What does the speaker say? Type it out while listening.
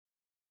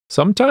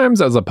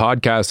Sometimes as a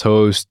podcast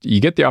host, you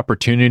get the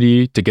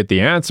opportunity to get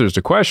the answers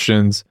to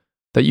questions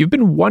that you've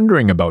been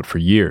wondering about for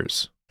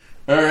years.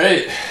 All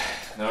right.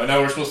 Now I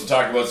know we're supposed to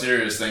talk about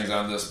serious things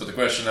on this, but the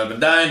question I've been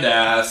dying to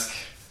ask,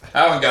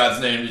 how in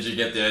God's name did you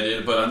get the idea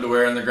to put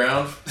underwear on the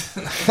ground?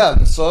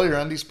 The SoR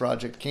Undies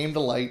project came to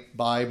light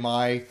by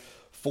my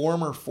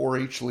former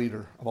 4-H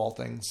leader, of all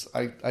things.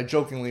 I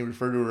jokingly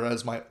refer to her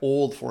as my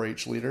old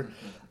 4-H leader.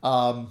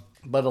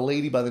 But a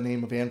lady by the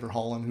name of Ann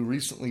Verhollen, who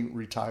recently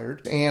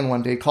retired. Ann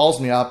one day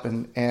calls me up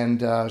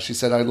and she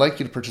said, I'd like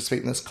you to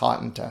participate in this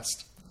cotton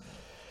test.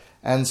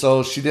 And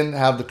so she didn't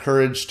have the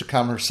courage to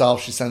come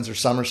herself. She sends her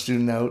summer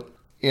student out.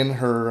 In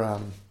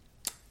her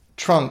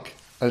trunk,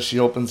 as she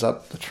opens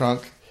up the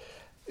trunk,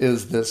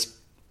 is this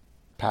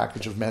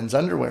package of men's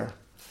underwear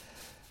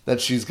that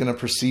she's going to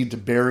proceed to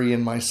bury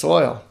in my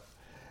soil.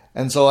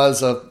 And so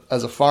as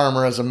a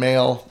farmer, as a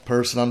male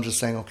person, I'm just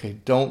saying, okay,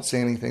 don't say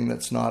anything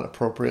that's not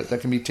appropriate.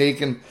 That can be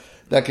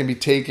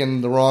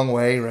taken the wrong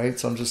way, right?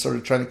 So I'm just sort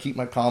of trying to keep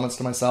my comments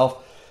to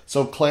myself.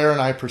 So Claire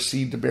and I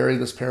proceed to bury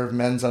this pair of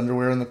men's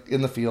underwear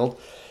in the field.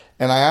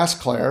 And I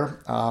asked Claire,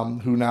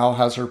 who now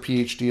has her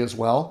PhD as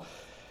well,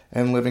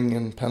 and living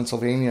in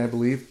Pennsylvania, I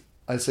believe,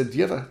 I said, do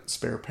you have a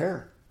spare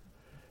pair?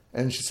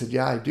 And she said,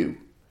 yeah, I do.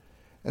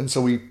 And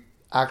so we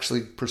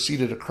actually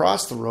proceeded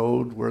across the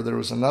road where there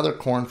was another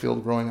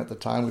cornfield growing at the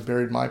time. We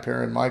buried my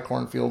pair in my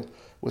cornfield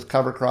with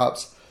cover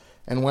crops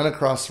and went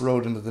across the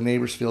road into the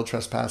neighbor's field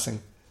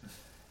trespassing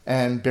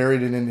and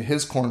buried it into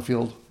his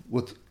cornfield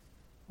with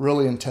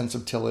really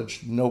intensive tillage,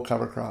 no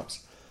cover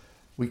crops.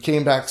 We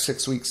came back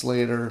 6 weeks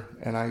later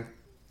and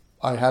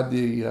I had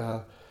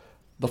the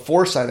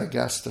foresight, I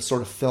guess, to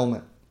sort of film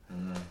it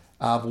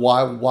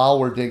while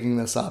we're digging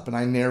this up. And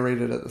I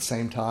narrated at the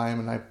same time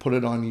and I put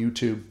it on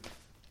YouTube.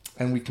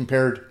 And we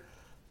compared,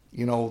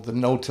 the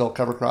no-till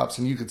cover crops,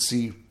 and you could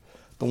see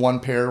the one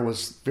pair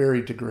was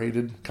very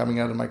degraded coming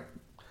out of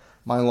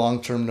my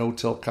long-term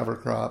no-till cover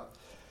crop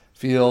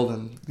field,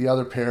 and the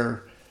other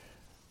pair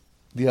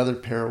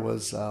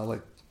was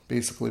like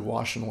basically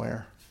wash and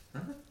wear.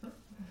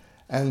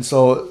 And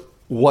so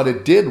what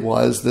it did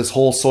was this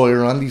whole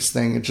SoR Undies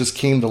thing, it just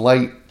came to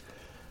light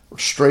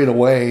straight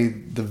away,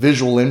 the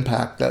visual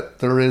impact that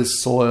there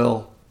is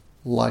soil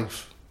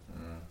life,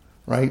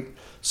 right?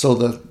 So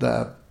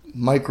the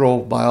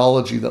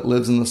microbiology that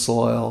lives in the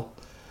soil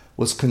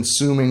was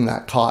consuming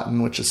that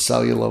cotton, which is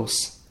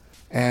cellulose,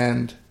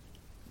 and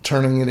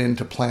turning it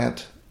into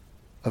plant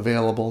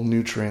available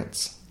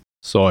nutrients.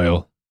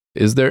 Soil.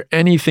 Is there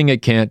anything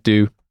it can't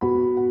do?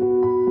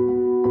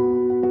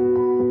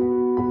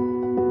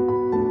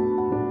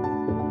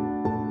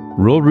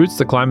 Rural Roots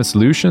to Climate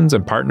Solutions,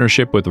 in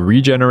partnership with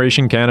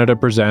Regeneration Canada,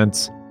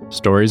 presents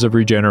Stories of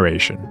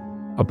Regeneration,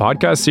 a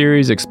podcast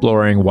series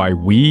exploring why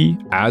we,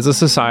 as a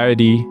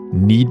society,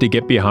 need to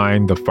get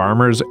behind the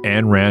farmers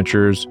and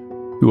ranchers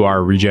who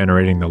are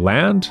regenerating the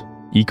land,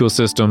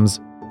 ecosystems,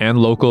 and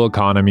local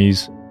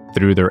economies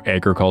through their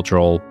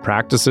agricultural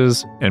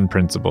practices and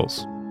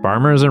principles.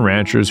 Farmers and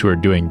ranchers who are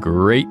doing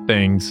great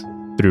things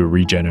through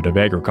regenerative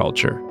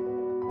agriculture.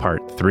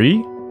 Part 3,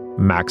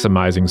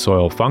 Maximizing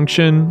Soil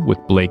Function with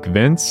Blake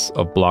Vince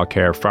of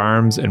Blockhair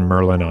Farms in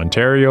Merlin,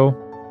 Ontario,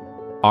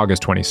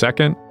 August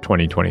 22nd,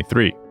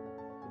 2023.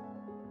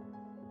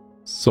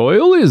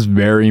 Soil is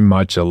very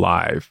much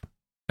alive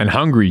and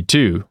hungry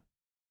too,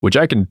 which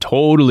I can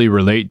totally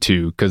relate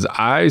to because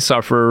I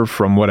suffer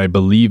from what I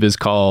believe is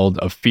called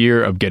a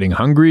fear of getting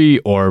hungry,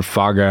 or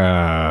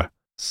FAGA.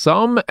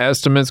 Some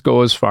estimates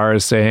go as far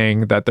as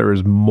saying that there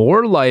is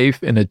more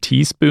life in a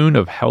teaspoon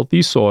of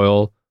healthy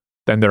soil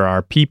than there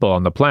are people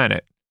on the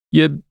planet.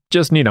 You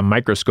just need a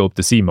microscope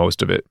to see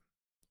most of it.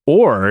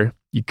 Or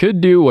you could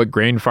do what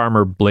grain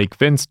farmer Blake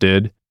Vince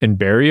did and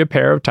bury a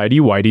pair of tidy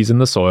whities in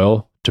the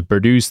soil to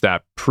produce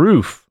that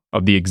proof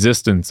of the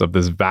existence of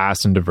this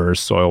vast and diverse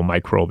soil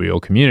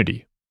microbial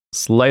community.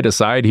 Slight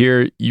aside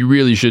here, you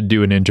really should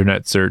do an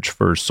internet search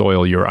for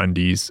Soil Your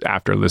Undies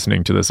after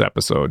listening to this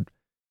episode.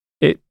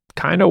 It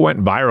kind of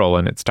went viral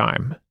in its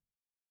time.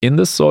 In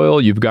the soil,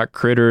 you've got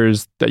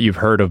critters that you've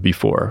heard of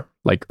before,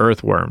 like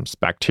earthworms,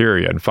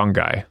 bacteria, and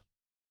fungi.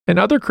 And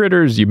other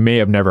critters you may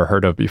have never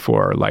heard of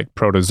before, like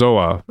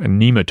protozoa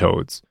and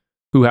nematodes,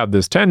 who have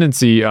this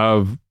tendency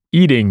of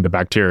eating the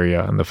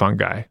bacteria and the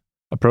fungi.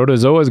 A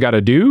protozoa's got to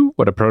do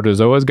what a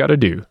protozoa's got to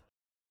do.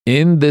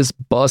 In this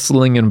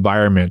bustling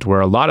environment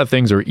where a lot of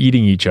things are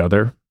eating each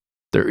other,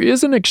 there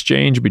is an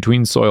exchange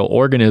between soil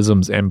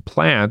organisms and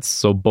plants,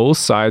 so both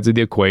sides of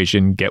the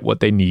equation get what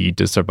they need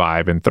to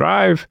survive and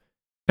thrive,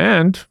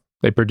 and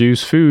they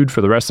produce food for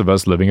the rest of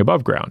us living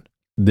above ground.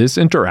 This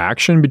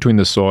interaction between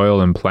the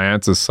soil and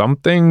plants is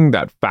something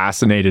that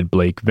fascinated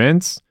Blake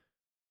Vince,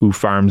 who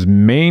farms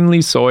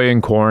mainly soy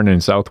and corn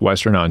in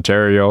southwestern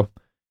Ontario.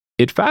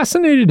 It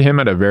fascinated him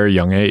at a very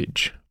young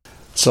age.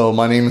 So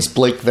my name is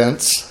Blake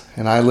Vince,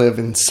 and I live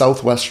in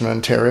southwestern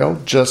Ontario,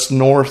 just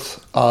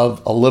north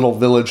of a little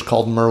village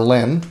called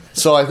Merlin.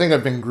 So I think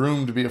I've been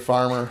groomed to be a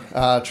farmer,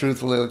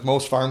 truthfully, like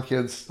most farm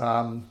kids.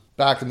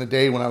 Back in the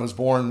day when I was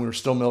born, we were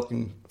still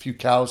milking a few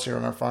cows here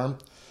on our farm.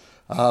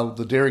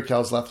 The dairy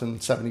cows left in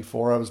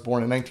 74. I was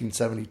born in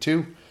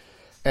 1972,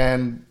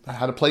 and I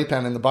had a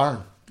playpen in the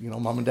barn.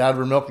 Mom and dad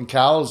were milking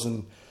cows,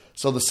 and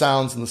so the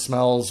sounds and the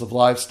smells of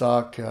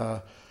livestock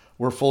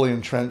were fully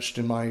entrenched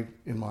in my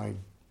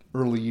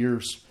early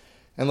years.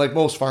 And like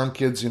most farm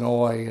kids,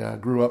 I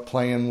grew up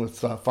playing with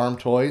farm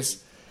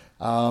toys,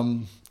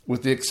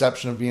 with the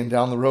exception of being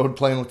down the road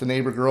playing with the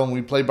neighbor girl, and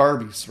we'd play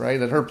Barbies,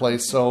 right, at her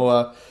place.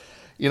 So,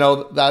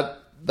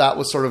 that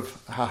was sort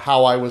of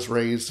how I was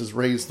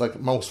raised like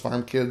most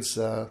farm kids,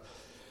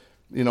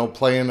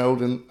 playing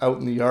out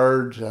in the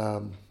yard.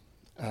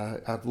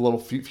 A little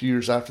few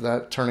years after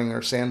that, turning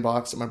our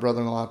sandbox that my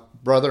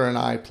brother and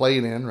I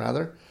played in,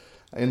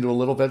 into a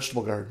little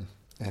vegetable garden.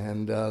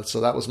 And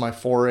so that was my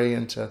foray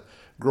into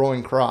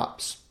growing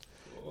crops.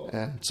 Cool.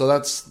 And so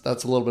that's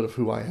a little bit of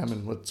who I am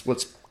and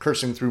what's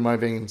coursing through my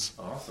veins.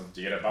 Awesome.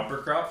 Do you get a bumper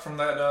crop from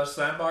that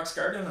sandbox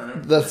garden? Or?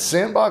 The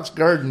sandbox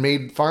garden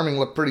made farming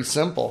look pretty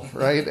simple,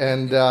 right?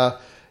 And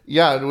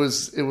it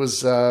was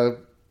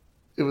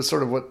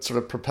sort of what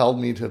sort of propelled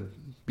me to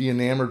be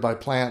enamored by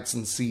plants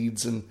and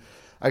seeds. And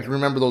I can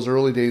remember those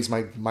early days.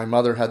 My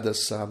mother had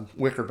this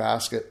wicker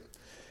basket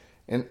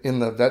in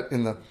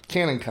the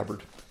canning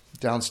cupboard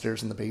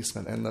downstairs in the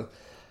basement, and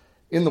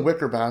in the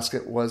wicker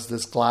basket was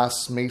this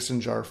glass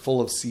mason jar full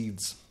of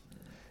seeds.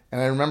 And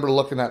I remember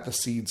looking at the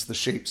seeds, the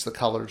shapes, the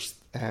colors,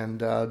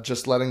 and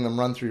just letting them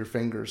run through your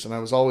fingers. And I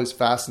was always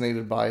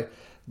fascinated by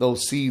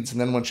those seeds.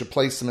 And then once you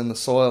place them in the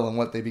soil and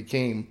what they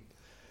became,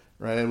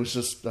 right, I was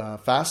just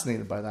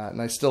fascinated by that.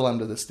 And I still am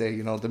to this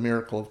day, the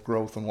miracle of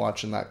growth and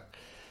watching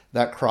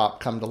that crop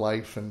come to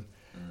life and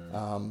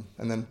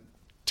then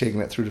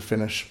taking it through to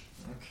finish.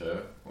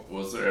 Okay.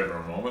 Was there ever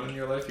a moment in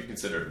your life you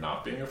considered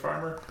not being a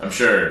farmer? I'm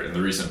sure in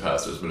the recent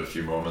past there's been a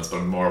few moments, but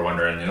I'm more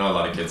wondering, a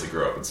lot of kids that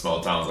grow up in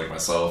small towns like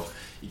myself,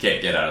 you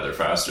can't get out of there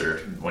faster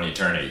when you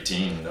turn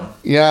 18,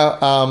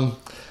 Yeah.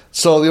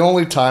 So the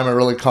only time I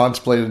really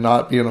contemplated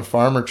not being a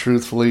farmer,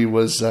 truthfully,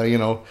 was,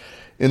 in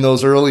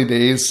those early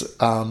days,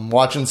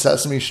 watching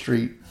Sesame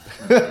Street.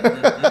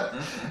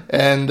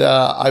 And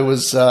I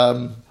was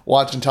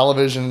watching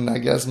television. I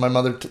guess my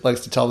mother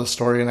likes to tell the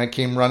story, and I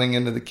came running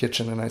into the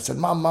kitchen and I said,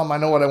 Mom, I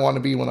know what I want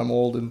to be when I'm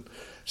old. And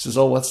she says,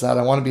 oh, what's that?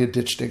 I want to be a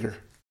ditch digger.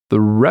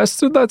 The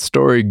rest of that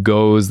story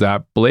goes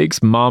that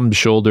Blake's mom's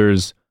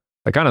shoulders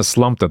kind of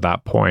slumped at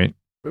that point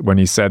when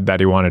he said that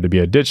he wanted to be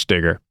a ditch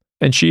digger.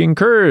 And she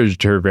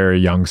encouraged her very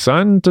young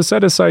son to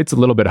set his sights a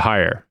little bit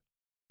higher.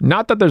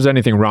 Not that there's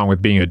anything wrong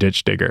with being a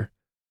ditch digger,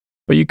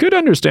 but you could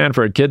understand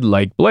for a kid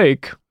like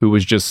Blake, who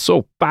was just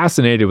so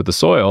fascinated with the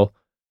soil,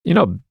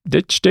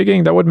 ditch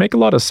digging, that would make a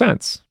lot of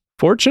sense.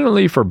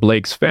 Fortunately for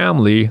Blake's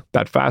family,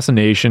 that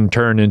fascination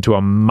turned into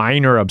a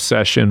minor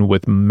obsession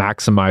with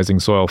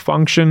maximizing soil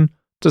function,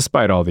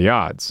 despite all the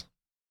odds.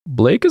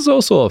 Blake is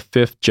also a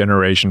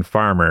fifth-generation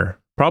farmer,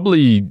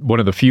 probably one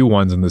of the few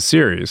ones in the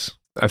series.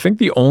 I think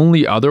the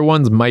only other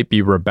ones might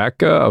be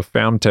Rebecca of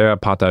Ferme Terre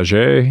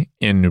Partagée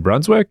in New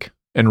Brunswick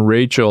and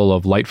Rachel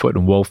of Lightfoot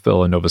and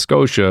Wolfville in Nova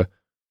Scotia,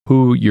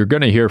 who you're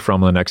going to hear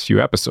from in the next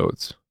few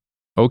episodes.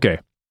 Okay,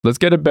 let's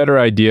get a better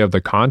idea of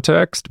the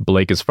context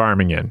Blake is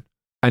farming in.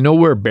 I know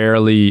we're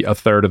barely a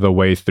third of the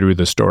way through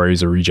the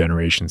Stories of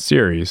Regeneration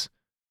series,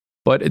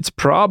 but it's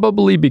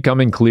probably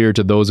becoming clear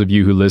to those of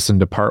you who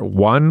listened to part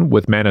 1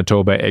 with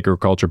Manitoba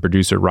agriculture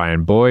producer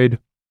Ryan Boyd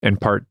and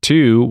part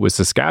 2 with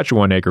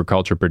Saskatchewan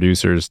agriculture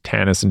producers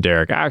Tanis and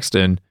Derek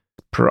Axton,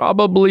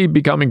 probably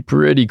becoming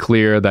pretty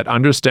clear that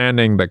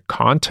understanding the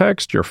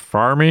context you're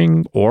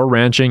farming or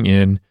ranching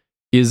in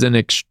is an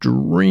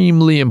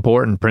extremely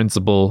important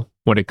principle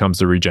when it comes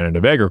to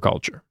regenerative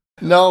agriculture.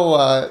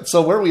 No,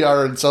 so where we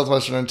are in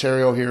southwestern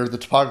Ontario here, the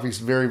topography is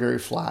very, very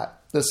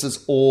flat. This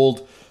is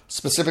old,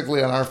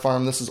 specifically on our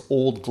farm, this is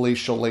old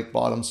glacial lake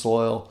bottom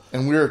soil,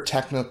 and we're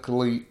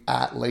technically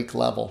at lake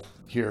level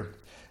here.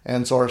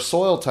 And so our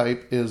soil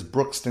type is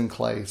Brookston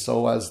clay.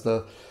 So as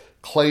the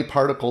clay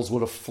particles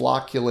would have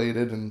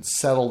flocculated and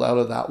settled out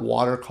of that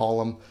water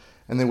column,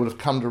 and they would have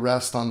come to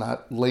rest on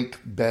that lake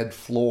bed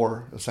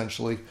floor,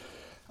 essentially,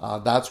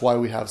 that's why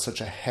we have such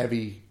a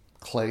heavy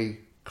clay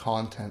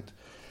content.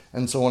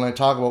 And so when I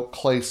talk about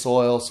clay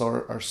soil, so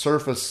our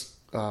surface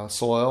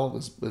soil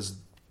is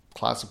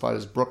classified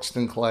as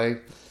Brookston clay.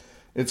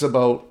 It's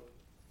about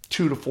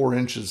 2 to 4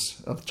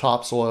 inches of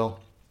topsoil.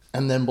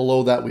 And then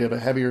below that, we have a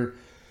heavier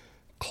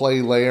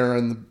clay layer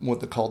and what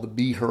they call the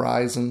B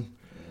horizon.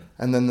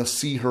 And then the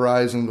C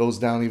horizon goes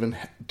down even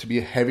to be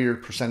a heavier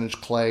percentage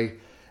clay.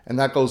 And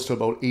that goes to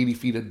about 80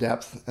 feet of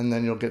depth. And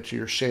then you'll get to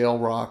your shale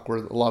rock where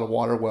a lot of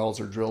water wells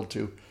are drilled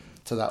to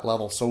that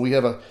level. So we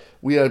have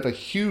a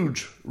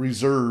huge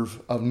reserve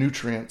of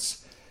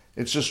nutrients.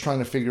 It's just trying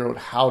to figure out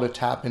how to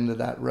tap into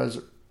that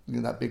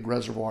that big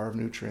reservoir of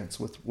nutrients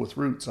with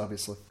roots,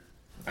 obviously.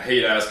 I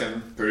hate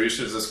asking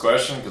producers this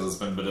question because it's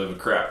been a bit of a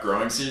crap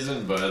growing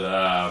season, but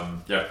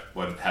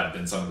what have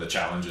been some of the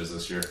challenges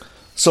this year?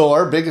 So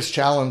our biggest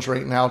challenge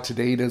right now to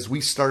date is we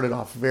started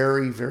off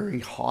very, very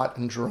hot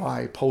and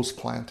dry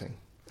post-planting,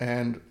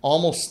 and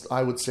almost,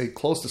 I would say,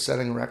 close to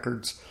setting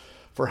records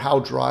for how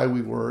dry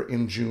we were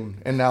in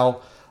June. And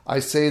now I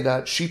say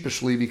that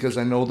sheepishly because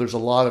I know there's a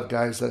lot of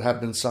guys that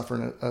have been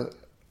suffering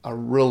a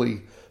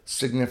really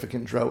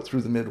significant drought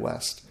through the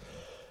Midwest.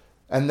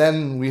 And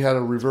then we had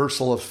a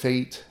reversal of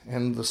fate,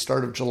 and the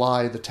start of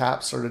July, the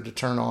taps started to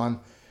turn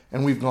on,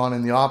 and we've gone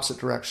in the opposite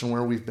direction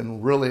where we've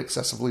been really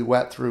excessively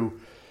wet through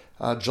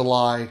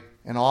July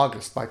and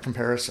August by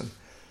comparison.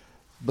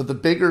 But the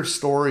bigger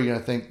story, I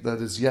think, that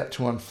is yet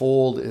to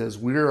unfold is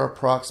we're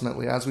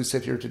approximately, as we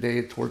sit here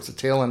today, towards the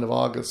tail end of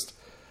August,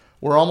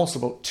 we're almost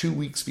about 2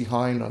 weeks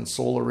behind on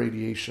solar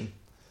radiation.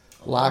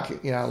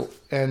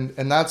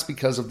 And that's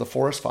because of the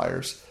forest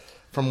fires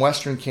from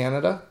Western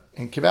Canada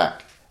and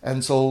Quebec.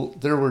 And so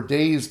there were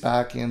days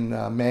back in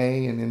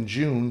May and in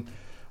June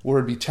where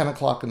it'd be 10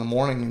 o'clock in the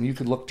morning and you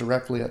could look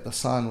directly at the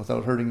sun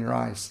without hurting your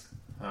eyes.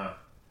 Huh.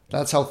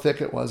 That's how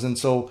thick it was. And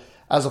so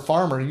as a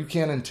farmer, you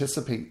can't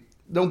anticipate.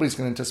 Nobody's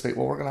going to anticipate,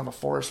 well, we're going to have a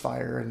forest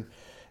fire.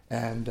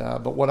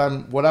 But what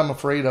I'm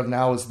afraid of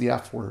now is the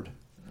F word.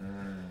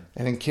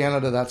 And in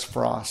Canada, that's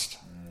frost.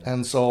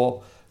 And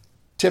so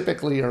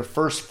typically our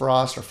first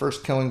frost, our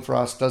first killing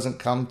frost doesn't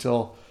come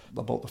till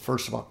about the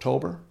 1st of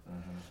October.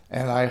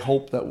 And I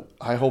hope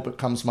it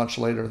comes much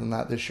later than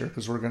that this year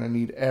because we're going to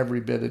need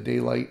every bit of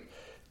daylight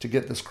to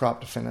get this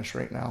crop to finish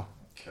right now.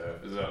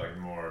 Okay. Is that like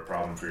more a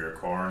problem for your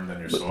corn than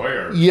your soy?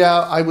 Or? Yeah,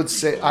 I would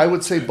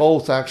say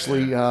both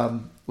actually. Yeah.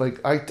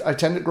 I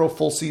tend to grow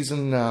full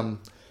season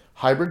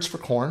hybrids for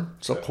corn,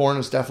 so corn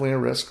is definitely a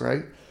risk,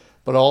 right?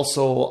 But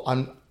also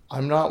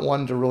I'm not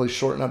one to really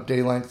shorten up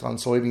day length on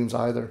soybeans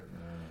either.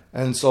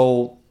 And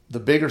so the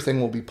bigger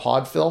thing will be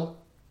pod fill.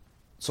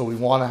 So we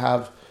want to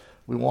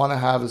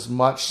have as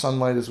much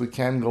sunlight as we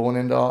can going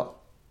into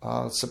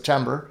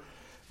September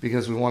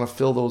because we want to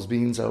fill those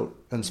beans out,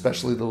 and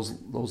especially those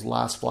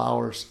last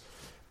flowers,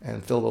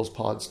 and fill those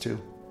pods too.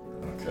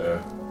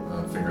 Okay.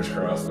 Fingers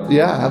crossed. Then.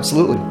 Yeah,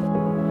 absolutely.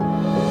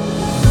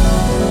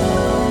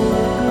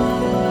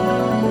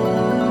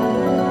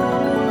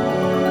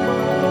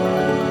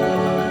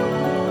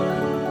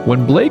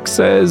 When Blake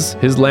says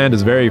his land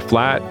is very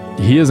flat,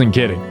 he isn't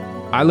kidding.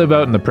 I live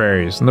out in the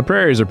prairies, and the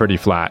prairies are pretty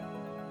flat.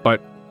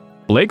 But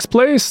Blake's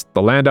place,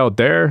 the land out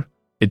there,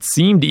 it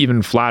seemed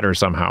even flatter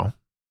somehow.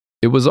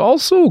 It was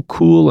also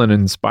cool and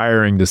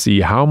inspiring to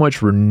see how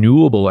much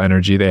renewable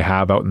energy they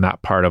have out in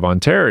that part of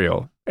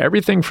Ontario.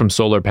 Everything from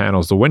solar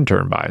panels to wind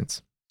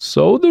turbines.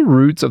 So the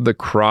roots of the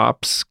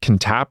crops can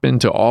tap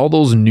into all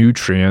those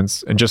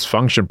nutrients and just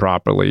function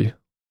properly.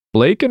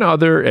 Blake and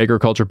other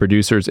agriculture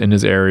producers in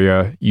his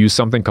area use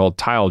something called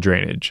tile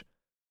drainage.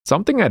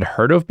 Something I'd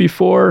heard of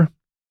before,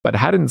 but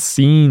hadn't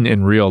seen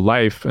in real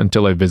life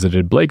until I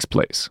visited Blake's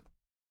place.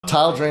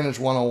 Tile drainage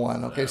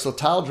 101. Okay, so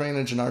tile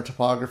drainage in our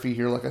topography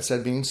here, like I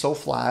said, being so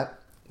flat,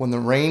 when the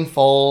rain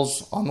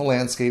falls on the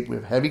landscape, we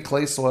have heavy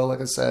clay soil,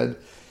 like I said,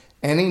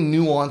 any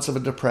nuance of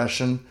a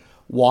depression,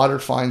 water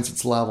finds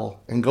its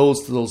level and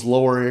goes to those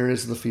lower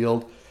areas of the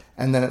field,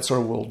 and then it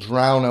sort of will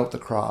drown out the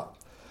crop.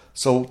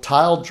 So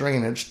tile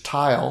drainage,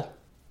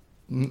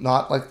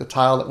 not like the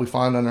tile that we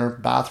find on our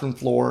bathroom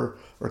floor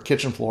or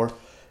kitchen floor,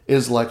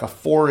 is like a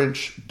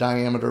 4-inch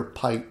diameter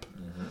pipe.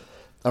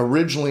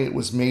 Originally, it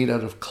was made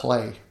out of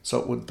clay.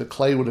 So the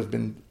clay would have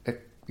been,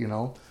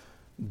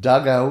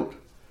 dug out,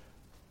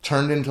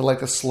 turned into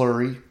like a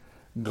slurry,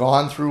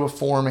 gone through a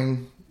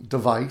forming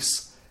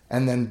device,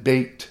 and then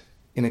baked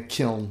in a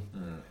kiln.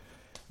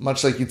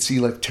 Much like you'd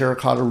see like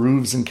terracotta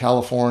roofs in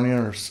California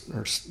or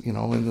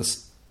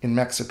in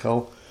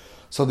Mexico.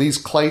 So these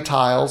clay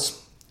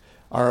tiles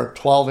are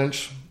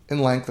 12-inch in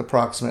length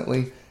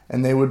approximately,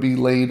 and they would be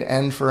laid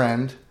end for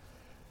end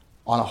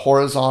on a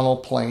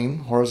horizontal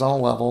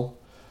level.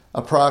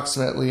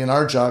 Approximately, in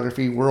our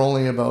geography, we're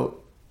only about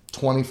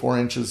 24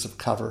 inches of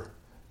cover.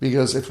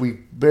 Because if we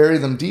bury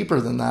them deeper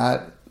than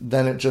that,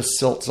 then it just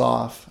silts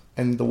off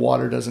and the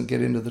water doesn't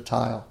get into the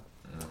tile.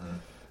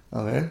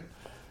 Okay?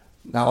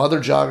 Now,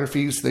 other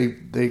geographies,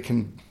 they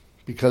can,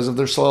 because of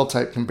their soil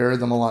type, can bury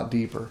them a lot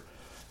deeper.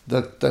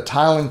 The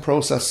tiling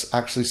process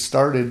actually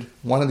started,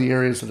 one of the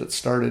areas that it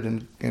started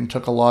and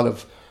took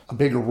a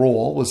bigger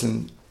role was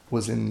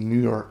in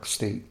New York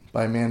State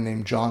by a man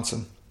named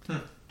Johnson.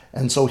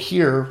 And so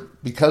here,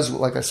 because,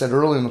 like I said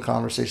earlier in the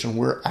conversation,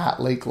 we're at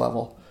lake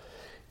level,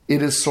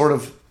 it is sort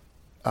of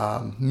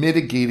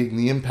mitigating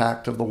the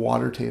impact of the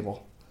water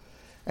table.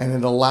 And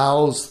it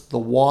allows the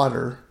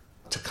water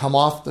to come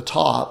off the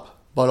top,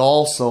 but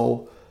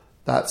also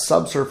that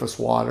subsurface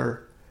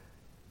water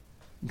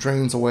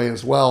drains away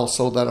as well,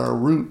 so that our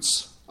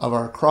roots of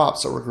our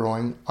crops that we're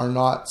growing are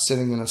not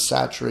sitting in a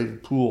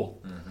saturated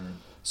pool.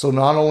 So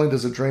not only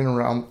does it drain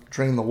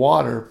the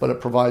water, but it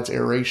provides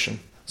aeration.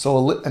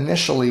 So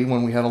initially,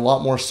 when we had a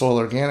lot more soil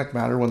organic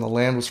matter, when the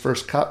land was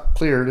first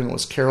cleared and it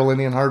was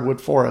Carolinian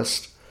hardwood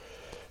forest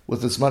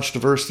with as much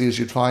diversity as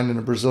you'd find in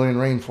a Brazilian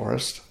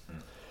rainforest,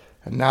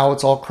 and now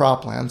it's all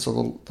cropland.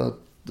 So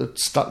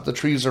the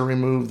trees are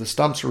removed, the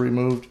stumps are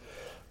removed,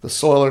 the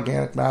soil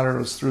organic matter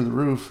was through the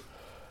roof.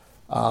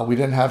 We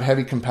didn't have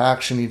heavy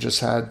compaction. You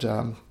just had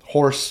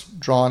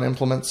horse-drawn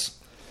implements.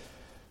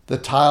 The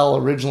tile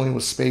originally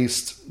was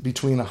spaced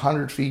between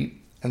 100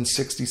 feet and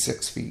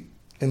 66 feet.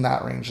 in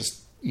that range. Just,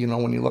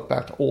 when you look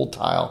back to old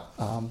tile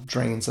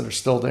drains that are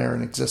still there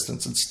in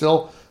existence, and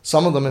still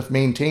some of them, if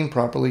maintained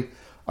properly,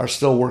 are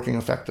still working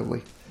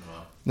effectively.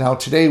 Wow. Now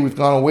today we've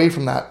gone away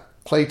from that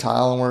clay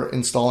tile and we're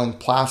installing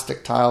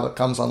plastic tile that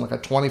comes on like a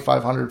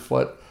 2,500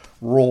 foot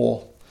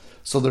roll.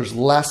 So there's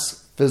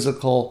less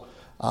physical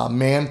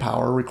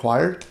manpower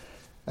required,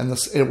 and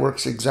it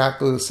works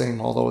exactly the same,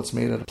 although it's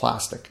made out of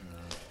plastic.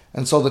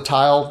 And so the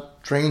tile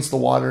drains the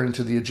water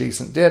into the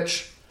adjacent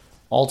ditch,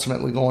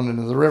 ultimately going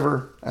into the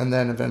river, and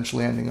then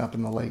eventually ending up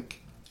in the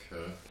lake.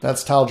 Okay.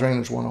 That's tile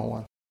drainage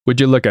 101.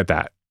 Would you look at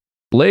that?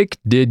 Blake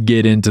did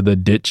get into the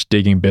ditch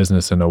digging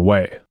business in a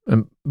way.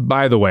 And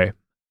by the way,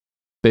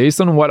 based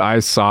on what I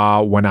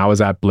saw when I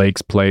was at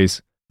Blake's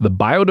place, the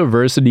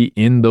biodiversity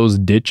in those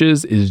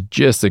ditches is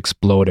just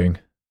exploding.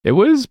 It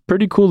was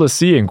pretty cool to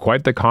see, and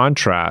quite the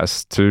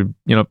contrast to,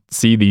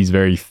 see these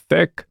very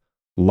thick,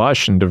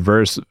 lush, and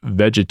diverse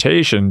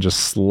vegetation just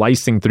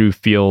slicing through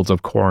fields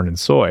of corn and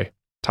soy.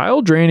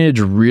 Tile drainage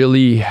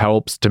really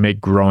helps to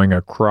make growing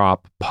a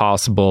crop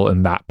possible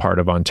in that part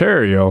of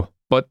Ontario,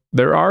 but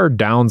there are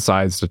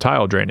downsides to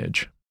tile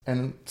drainage.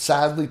 And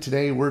sadly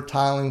today we're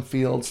tiling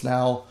fields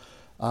now.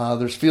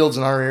 There's fields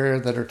in our area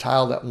that are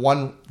tiled at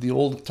the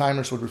old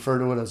timers would refer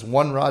to it as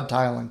one rod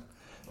tiling,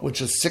 which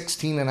is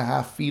 16 and a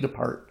half feet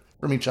apart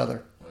from each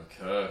other.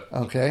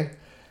 Okay.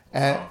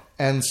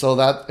 And so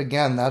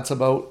that's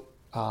about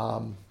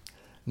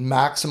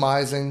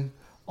maximizing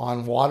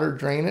on water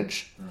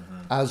drainage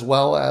as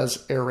well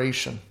as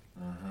aeration.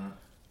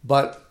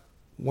 But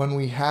when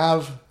we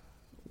have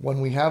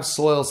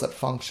soils that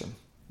function,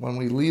 when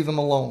we leave them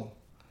alone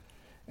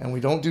and we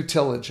don't do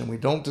tillage and we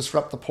don't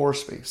disrupt the pore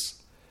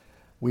space,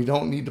 we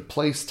don't need to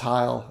place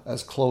tile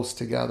as close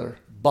together.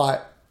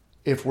 But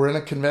if we're in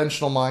a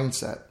conventional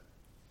mindset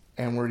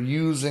and we're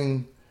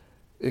using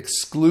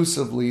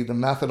exclusively the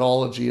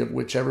methodology of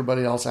which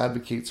everybody else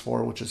advocates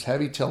for, which is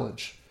heavy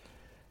tillage,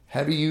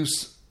 heavy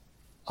use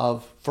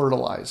of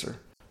fertilizer,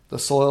 the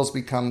soils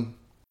become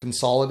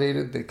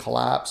consolidated, they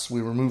collapse,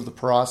 we remove the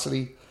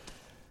porosity,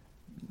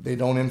 they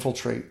don't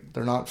infiltrate,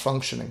 they're not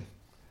functioning.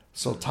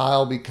 So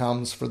tile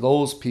becomes, for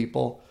those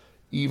people,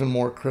 even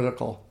more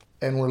critical.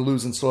 And we're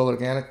losing soil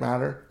organic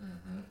matter,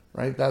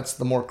 right? That's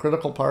the more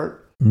critical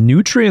part.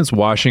 Nutrients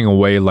washing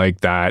away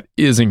like that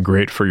isn't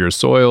great for your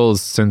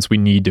soils, since we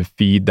need to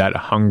feed that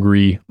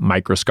hungry,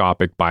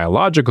 microscopic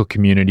biological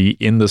community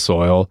in the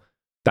soil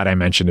that I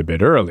mentioned a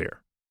bit earlier.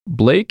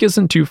 Blake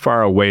isn't too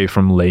far away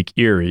from Lake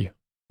Erie,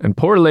 and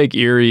poor Lake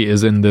Erie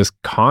is in this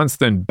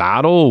constant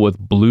battle with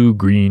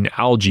blue-green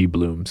algae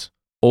blooms.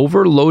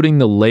 Overloading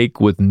the lake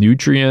with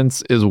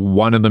nutrients is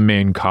one of the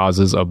main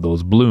causes of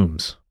those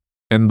blooms.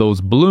 And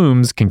those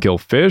blooms can kill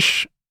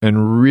fish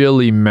and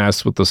really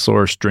mess with the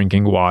source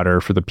drinking water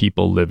for the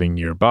people living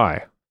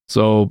nearby.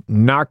 So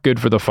not good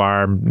for the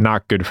farm,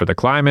 not good for the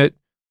climate.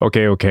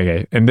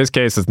 Okay. In this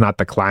case, it's not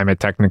the climate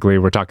technically.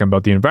 We're talking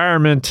about the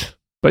environment,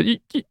 but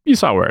you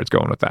saw where it's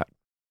going with that.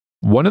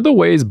 One of the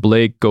ways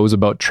Blake goes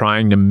about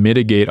trying to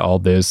mitigate all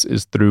this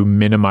is through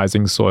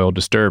minimizing soil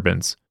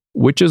disturbance,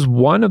 which is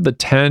one of the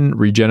 10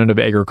 regenerative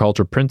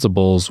agriculture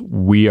principles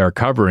we are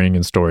covering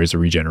in Stories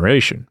of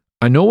Regeneration.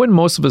 I know when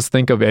most of us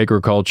think of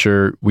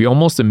agriculture, we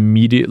almost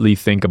immediately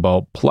think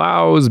about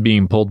plows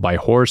being pulled by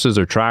horses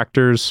or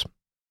tractors,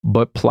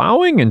 but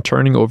plowing and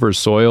turning over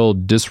soil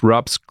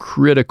disrupts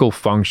critical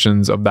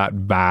functions of that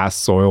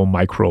vast soil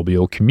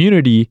microbial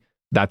community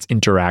that's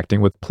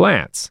interacting with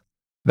plants.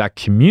 That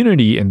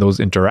community and those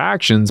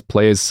interactions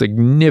play a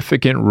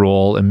significant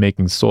role in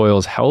making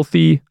soils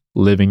healthy,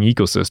 living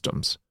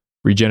ecosystems.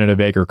 Regenerative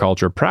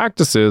agriculture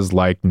practices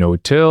like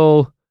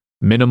no-till,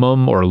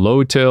 minimum or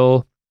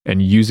low-till, and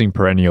using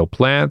perennial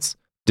plants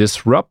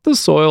disrupt the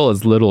soil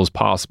as little as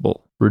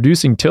possible.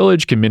 Reducing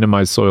tillage can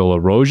minimize soil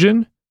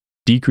erosion,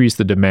 decrease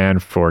the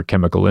demand for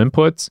chemical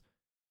inputs,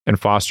 and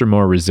foster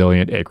more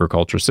resilient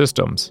agriculture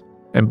systems.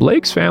 And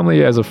Blake's family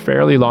has a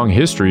fairly long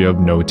history of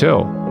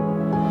no-till.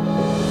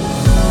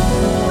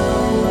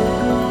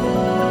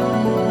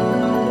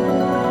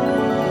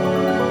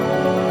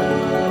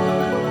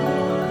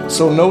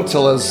 So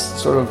no-till is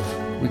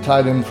we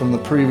tied in from the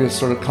previous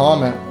sort of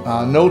comment.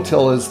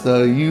 No-till is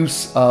the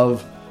use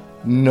of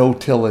no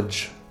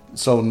tillage.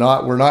 So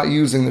we're not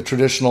using the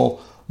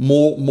traditional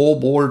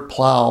moldboard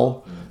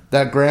plow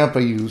that Grandpa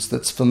used.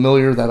 That's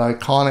familiar, that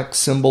iconic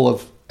symbol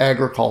of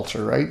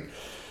agriculture, right?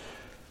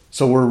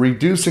 So we're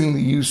reducing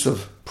the use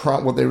of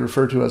what they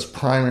refer to as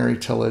primary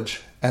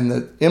tillage, and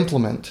the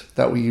implement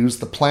that we use,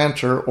 the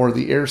planter or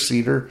the air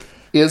seeder,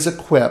 is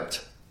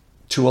equipped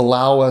to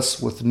allow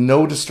us with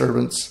no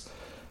disturbance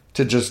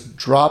to just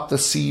drop the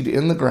seed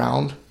in the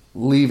ground,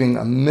 leaving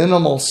a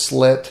minimal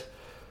slit,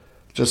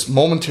 just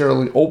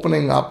momentarily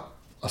opening up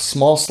a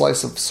small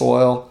slice of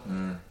soil,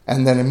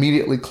 and then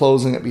immediately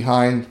closing it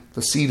behind.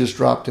 The seed is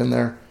dropped in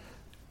there,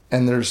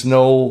 and there's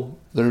no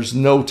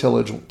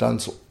tillage done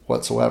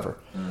whatsoever.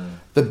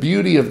 The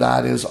beauty of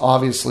that is,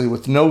 obviously,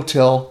 with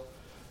no-till,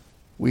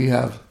 we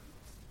have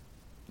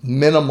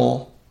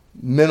minimal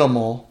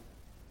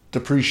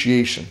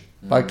depreciation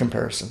by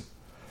comparison.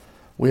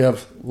 We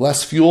have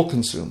less fuel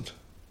consumed,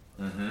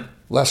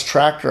 less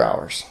tractor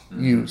hours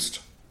used,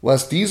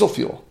 less diesel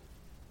fuel,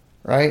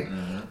 right?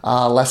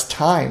 Less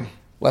time,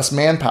 less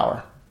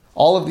manpower.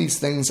 All of these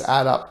things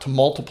add up to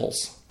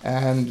multiples.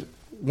 And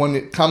when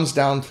it comes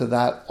down to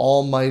that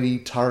almighty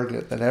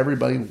target that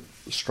everybody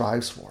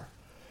strives for,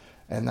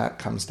 and that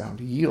comes down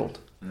to yield.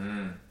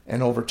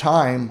 And over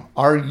time,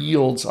 our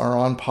yields are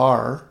on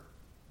par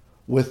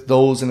with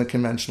those in a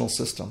conventional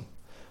system.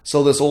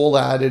 So this old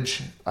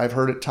adage, I've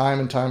heard it time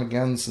and time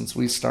again since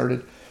we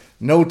started,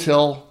 no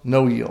till,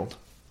 no yield.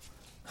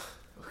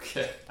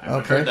 Okay.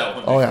 I've heard that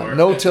one before. Oh yeah,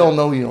 no till,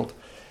 no yield.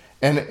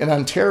 And in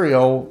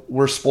Ontario,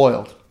 we're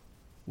spoiled.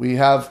 We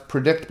have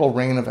predictable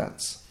rain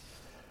events.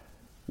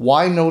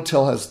 Why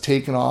no-till has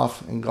taken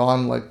off and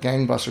gone like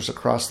gangbusters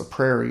across the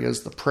prairie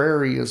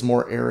is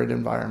more arid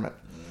environment.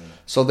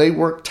 So they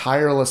work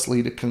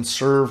tirelessly to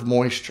conserve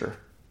moisture.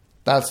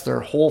 That's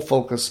their whole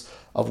focus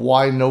of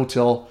why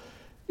no-till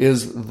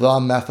is the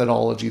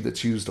methodology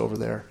that's used over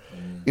there.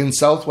 In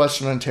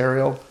southwestern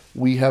Ontario,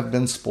 we have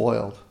been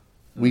spoiled.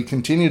 We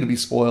continue to be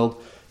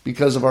spoiled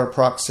because of our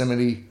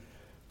proximity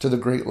to the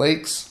Great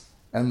Lakes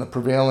and the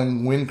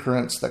prevailing wind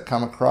currents that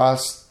come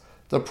across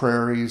the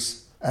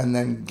prairies and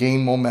then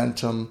gain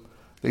momentum.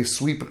 They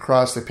sweep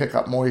across, they pick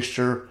up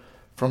moisture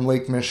from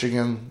Lake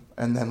Michigan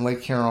and then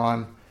Lake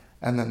Huron,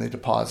 and then they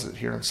deposit it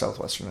here in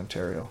southwestern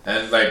Ontario.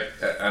 And like,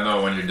 I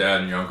know when your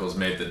dad and your uncles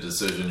made the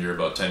decision, you're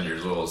about 10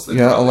 years old. So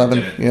they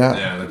 11. They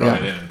probably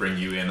didn't bring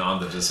you in on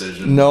the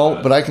decision.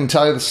 No, but I can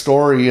tell you the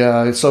story.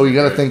 So you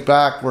got to think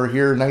back. We're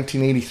here in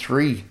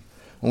 1983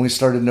 when we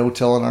started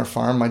no-till on our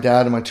farm. My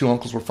dad and my two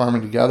uncles were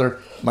farming together.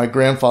 My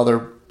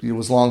grandfather, he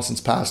was long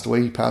since passed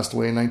away. He passed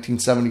away in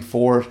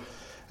 1974.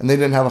 And they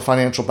didn't have a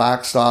financial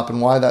backstop. And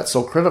why that's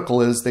so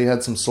critical is they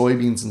had some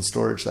soybeans in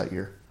storage that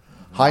year.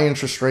 High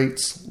interest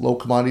rates, low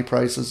commodity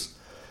prices,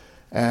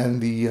 and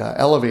the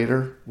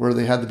elevator where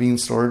they had the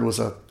beans stored was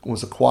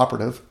a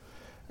cooperative,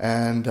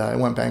 and it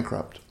went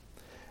bankrupt.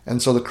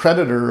 And so the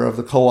creditor of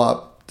the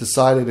co-op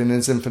decided in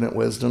his infinite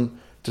wisdom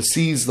to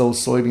seize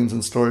those soybeans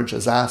in storage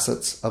as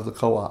assets of the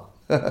co-op.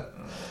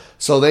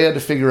 So they had to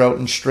figure out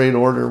in straight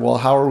order, well,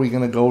 how are we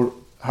going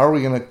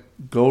to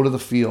go to the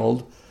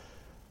field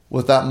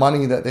with that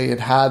money that they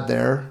had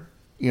there,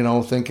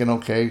 thinking,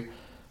 okay,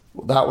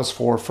 that was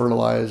for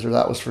fertilizer,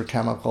 that was for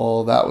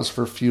chemical, that was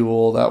for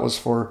fuel, that was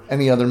for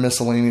any other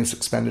miscellaneous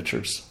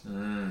expenditures,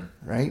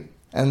 right?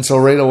 And so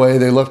right away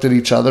they looked at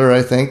each other,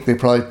 I think. They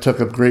probably took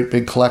a great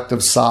big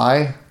collective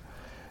sigh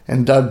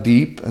and dug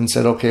deep and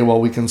said, okay, well,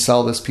 we can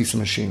sell this piece of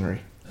machinery.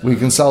 We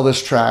can sell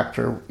this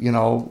tractor.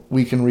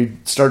 We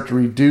can start to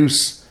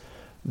reduce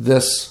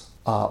this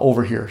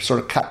over here, sort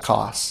of cut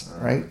costs,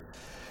 right?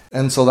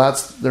 And so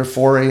that's their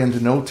foray into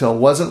no-till.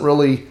 Wasn't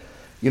really...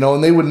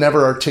 and they would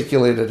never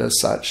articulate it as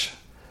such.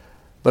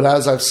 But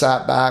as I've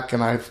sat back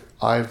and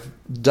I've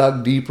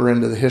dug deeper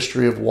into the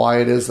history of why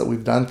it is that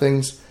we've done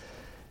things,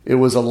 it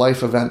was a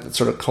life event that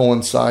sort of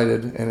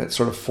coincided, and it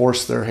sort of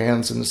forced their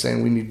hands into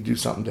saying, we need to do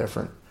something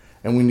different,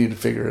 and we need to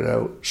figure it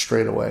out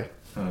straight away.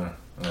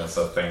 That's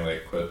that thing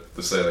they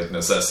say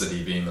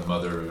necessity being the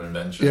mother of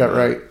invention.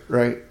 Yeah,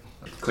 right.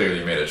 Clearly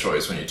you made a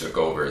choice when you took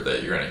over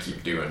that you're going to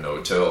keep doing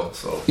no-till.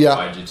 So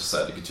why did you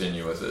decide to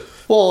continue with it?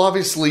 Well,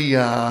 obviously,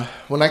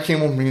 when I came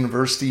home from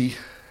university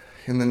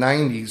in the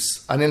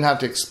 90s, I didn't have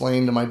to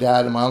explain to my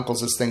dad and my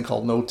uncles this thing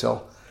called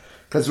no-till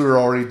because we were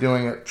already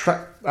doing it.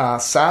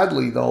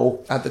 Sadly,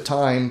 though, at the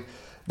time,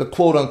 the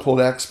quote-unquote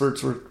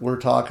experts were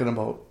talking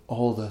about,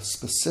 the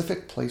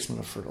specific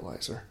placement of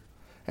fertilizer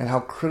and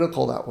how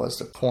critical that was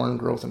to corn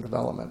growth and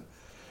development.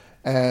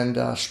 And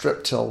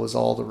strip till was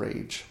all the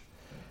rage.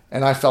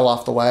 And I fell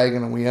off the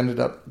wagon, and we ended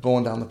up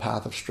going down the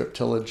path of strip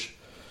tillage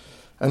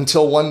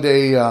until one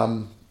day,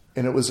 and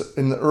it was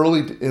in the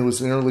early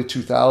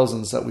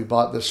 2000s that we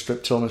bought this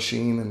strip till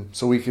machine, and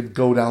so we could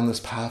go down this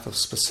path of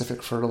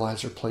specific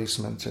fertilizer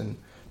placement and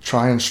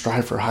try and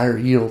strive for higher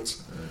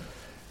yields.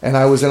 And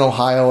I was in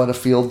Ohio at a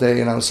field day,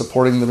 and I was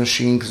supporting the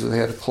machine because they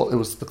had it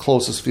was the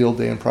closest field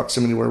day in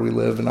proximity where we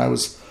live, and I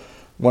was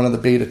one of the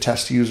beta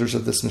test users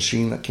of this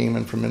machine that came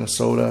in from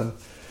Minnesota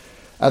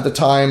at the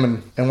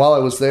time, and while I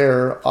was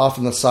there, off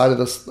on the side of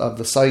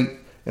the site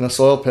in a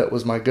soil pit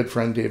was my good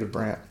friend David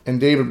Brandt. And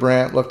David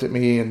Brandt looked at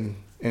me and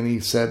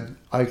he said,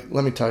 let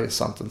me tell you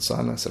something,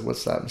 son. I said,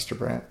 what's that, Mr.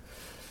 Brandt?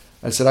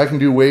 I said, I can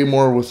do way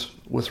more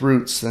with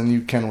roots than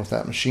you can with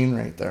that machine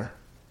right there.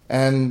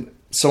 And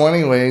so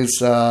anyways,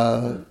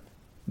 that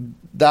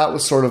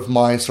was sort of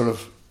my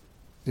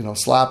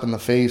slap in the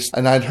face.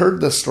 And I'd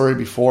heard this story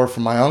before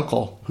from my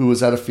uncle, who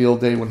was at a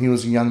field day when he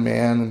was a young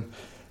man, and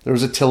there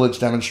was a tillage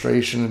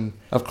demonstration, and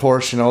of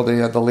course, they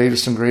had the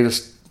latest and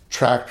greatest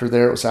tractor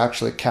there. It was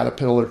actually a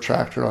Caterpillar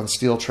tractor on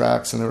steel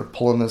tracks, and they were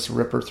pulling this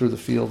ripper through the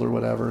field or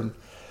whatever. And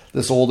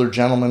this older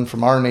gentleman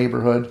from our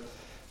neighborhood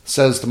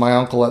says to my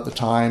uncle at the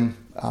time,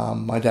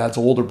 my dad's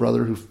older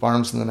brother who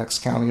farms in the next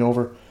county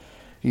over,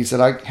 he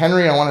said,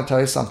 Henry, I want to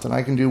tell you something.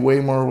 I can do way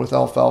more with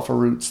alfalfa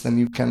roots than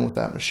you can with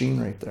that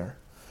machine right there.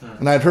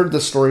 And I'd heard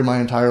this story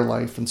my entire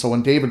life. And so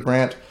when David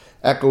Brandt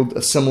echoed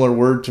a similar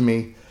word to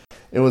me,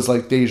 it was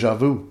like deja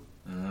vu.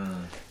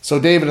 So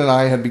David and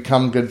I had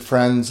become good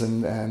friends,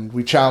 and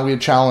we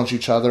had challenged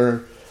each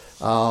other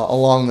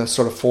along this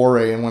sort of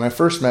foray. And when I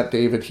first met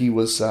David, he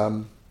was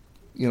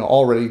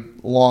already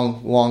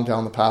long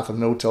down the path of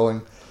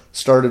no-tilling.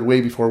 Started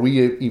way before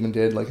we even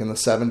did, like in the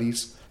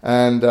 70s.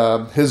 And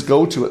his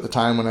go-to at the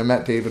time when I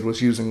met David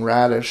was using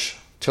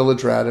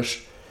tillage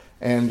radish,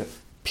 and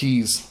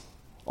peas,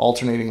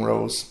 alternating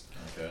rows.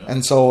 Okay.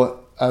 And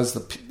so as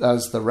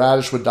the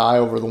radish would die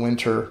over the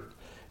winter,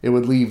 it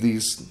would leave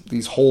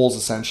these holes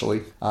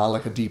essentially,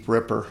 like a deep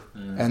ripper.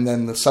 And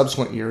then the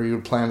subsequent year, he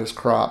would plant his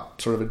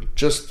crop sort of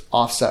just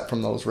offset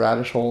from those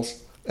radish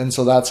holes. And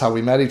so that's how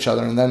we met each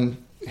other. And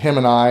then him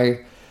and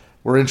I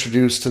were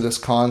introduced to this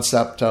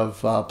concept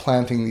of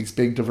planting these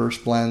big diverse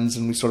blends,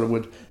 and we sort of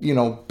would,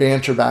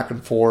 banter back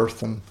and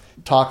forth and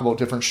talk about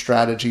different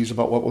strategies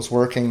about what was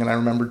working. And I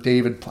remember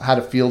David had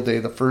a field day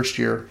the first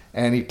year,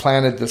 and he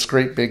planted this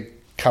great big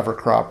cover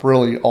crop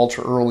really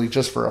ultra early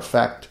just for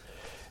effect.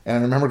 And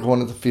I remember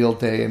going to the field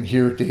day, and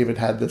here David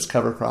had this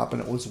cover crop,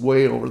 and it was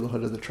way over the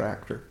hood of the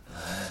tractor.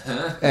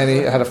 And he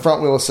had a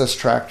front wheel assist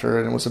tractor,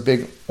 and it was a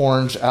big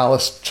orange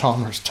Alice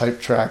Chalmers type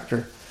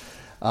tractor,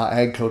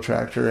 Agco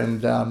tractor.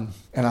 And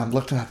I'm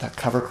looking at that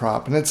cover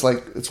crop, and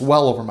it's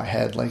well over my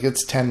head. Like,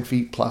 it's 10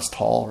 feet plus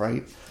tall,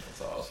 right?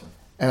 That's awesome.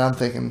 And I'm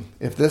thinking,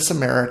 if this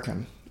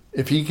American,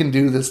 if he can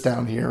do this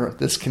down here,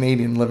 this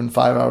Canadian living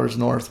 5 hours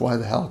north, why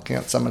the hell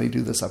can't somebody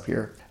do this up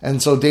here?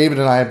 And so David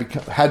and I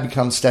had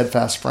become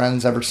steadfast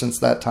friends ever since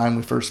that time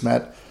we first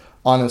met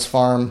on his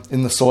farm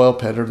in the soil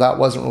pit. Or that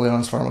wasn't really on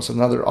his farm, it was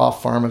another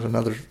off farm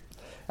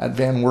at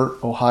Van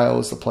Wert, Ohio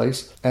is the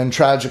place. And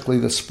tragically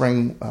this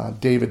spring,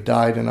 David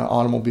died in an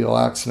automobile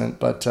accident.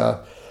 But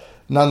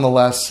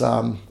nonetheless,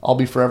 I'll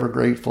be forever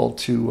grateful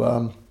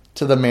to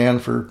the man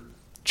for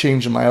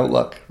changing my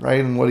outlook, right?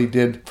 And what he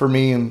did for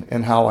me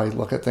and how I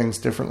look at things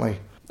differently.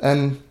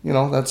 And,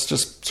 that's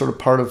just sort of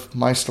part of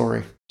my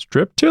story.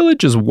 Strip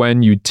tillage is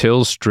when you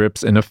till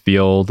strips in a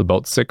field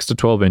about 6 to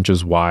 12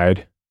 inches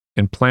wide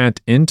and plant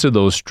into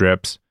those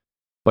strips,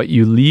 but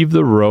you leave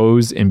the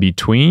rows in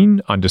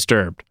between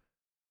undisturbed.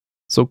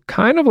 So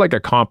kind of like a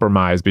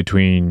compromise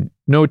between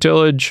no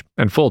tillage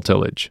and full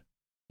tillage.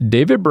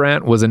 David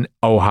Brandt was an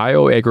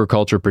Ohio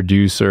agriculture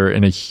producer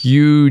and a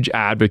huge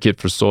advocate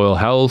for soil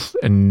health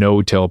and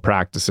no-till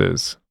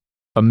practices.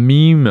 A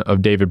meme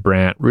of David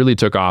Brandt really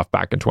took off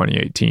back in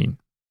 2018.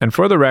 And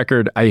for the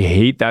record, I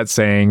hate that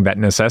saying that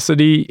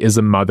necessity is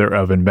the mother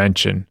of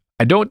invention.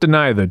 I don't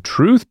deny the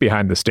truth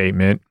behind the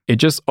statement. It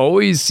just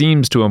always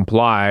seems to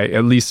imply,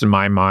 at least in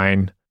my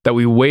mind, that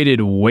we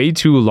waited way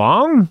too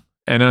long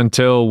and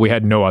until we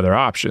had no other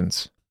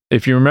options.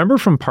 If you remember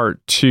from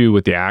part 2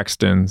 with the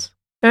Axtons,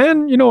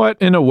 and you know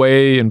what, in a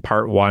way in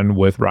part 1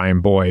 with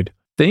Ryan Boyd,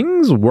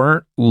 things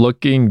weren't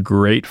looking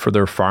great for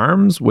their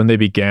farms when they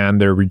began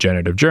their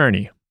regenerative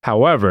journey.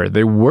 However,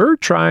 they were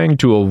trying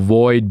to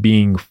avoid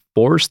being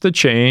forced to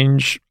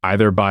change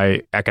either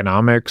by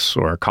economics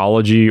or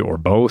ecology or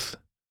both.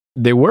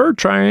 They were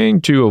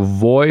trying to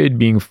avoid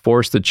being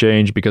forced to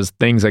change because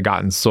things had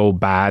gotten so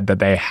bad that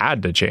they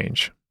had to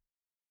change.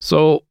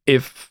 So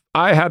if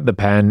I had the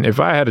pen, if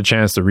I had a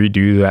chance to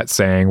redo that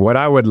saying, what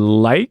I would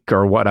like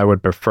or what I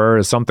would prefer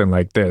is something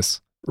like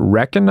this.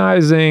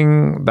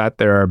 Recognizing that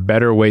there are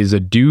better ways to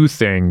do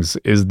things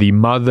is the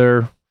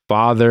mother,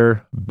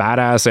 father,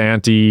 badass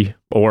auntie,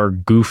 or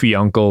goofy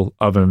uncle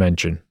of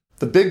invention.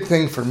 The big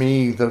thing for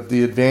me,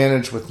 the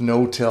advantage with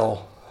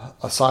no-till,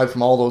 aside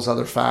from all those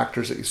other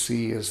factors that you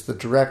see, is the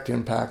direct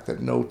impact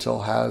that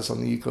no-till has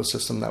on the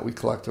ecosystem that we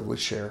collectively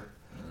share,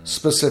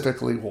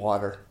 specifically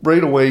water.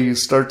 Right away, you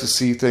start to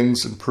see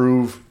things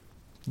improve.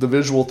 The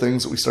visual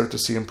things that we start to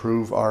see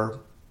improve are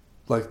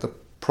like the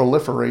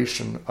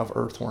proliferation of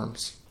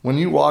earthworms. When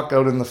you walk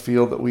out in the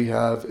field that we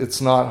have, it's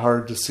not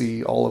hard to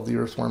see all of the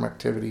earthworm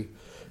activity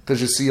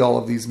because you see all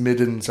of these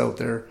middens out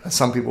there.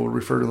 Some people would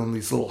refer to them,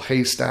 these little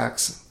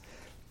haystacks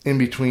in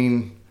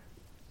between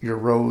your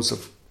rows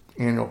of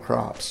annual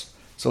crops.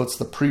 So it's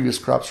the previous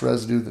crop's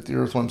residue that the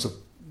earthworms have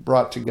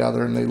brought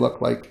together, and they look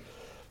like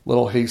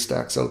little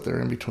haystacks out there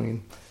in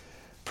between,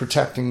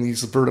 protecting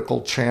these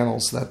vertical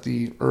channels that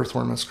the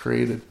earthworm has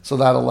created. So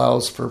that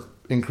allows for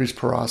increased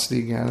porosity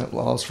again. It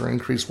allows for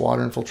increased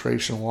water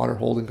infiltration, water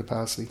holding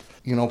capacity.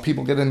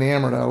 People get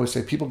enamored. I always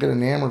say people get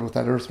enamored with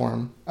that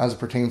earthworm as it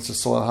pertains to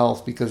soil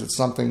health because it's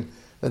something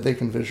that they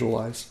can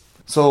visualize.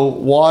 So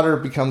water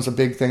becomes a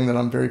big thing that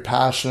I'm very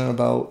passionate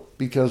about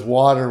because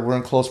water, we're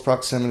in close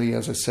proximity,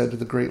 as I said, to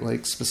the Great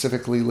Lakes,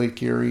 specifically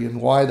Lake Erie.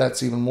 And why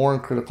that's even more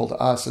critical to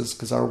us is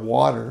because our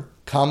water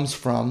comes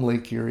from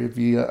Lake Erie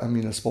via a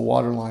municipal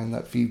water line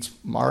that feeds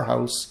our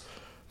house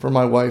for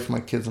my wife, my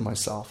kids, and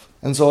myself.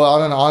 And so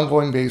on an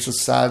ongoing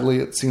basis, sadly,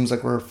 it seems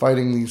like we're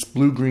fighting these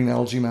blue-green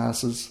algae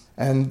masses.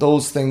 And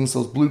those things,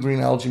 those blue-green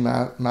algae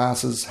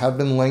masses have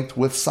been linked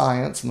with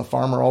science. And the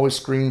farmer always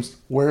screams,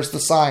 where's the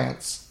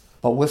science?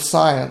 But with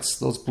science,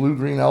 those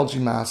blue-green algae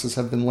masses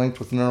have been linked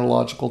with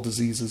neurological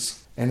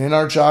diseases. And in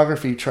our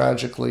geography,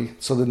 tragically,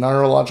 so the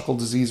neurological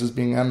diseases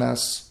being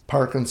MS,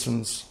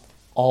 Parkinson's,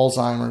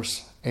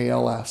 Alzheimer's,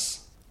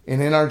 ALS,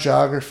 And in our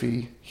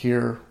geography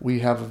here, we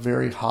have a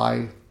very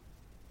high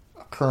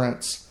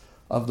occurrence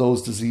of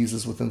those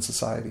diseases within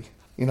society.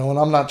 And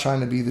I'm not trying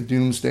to be the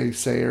doomsday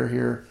sayer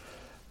here,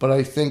 but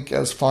I think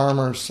as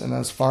farmers and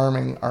as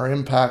farming, our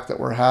impact that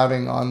we're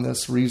having on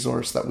this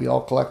resource that we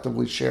all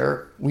collectively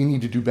share, we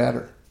need to do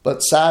better.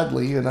 But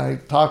sadly, and I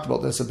talked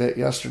about this a bit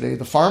yesterday,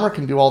 the farmer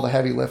can do all the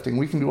heavy lifting.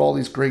 We can do all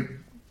these great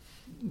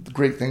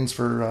things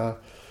for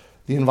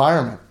the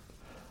environment.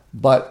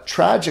 But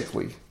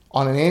tragically,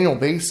 on an annual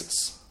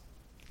basis,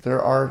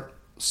 there are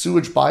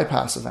sewage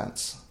bypass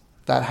events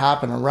that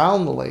happen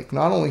around the lake,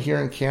 not only here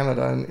in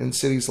Canada and in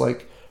cities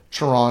like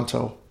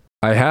Toronto.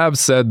 I have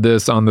said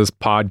this on this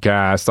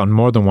podcast on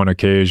more than one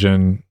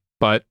occasion,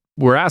 but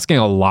we're asking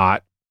a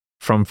lot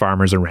from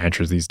farmers and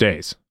ranchers these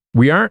days.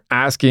 We aren't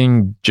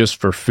asking just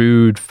for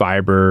food,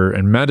 fiber,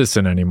 and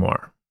medicine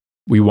anymore.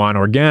 We want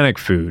organic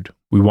food.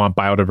 We want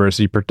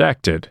biodiversity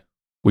protected.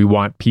 We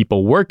want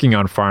people working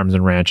on farms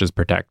and ranches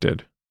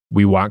protected.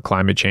 We want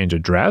climate change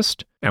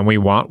addressed, and we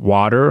want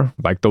water,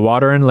 like the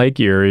water in Lake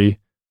Erie,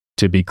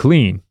 to be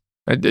clean.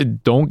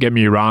 Don't get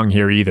me wrong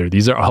here either.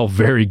 These are all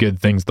very good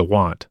things to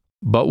want.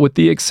 But with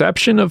the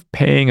exception of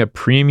paying a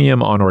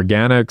premium on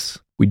organics,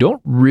 we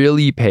don't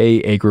really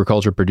pay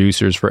agriculture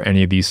producers for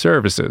any of these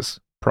services.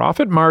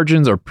 Profit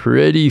margins are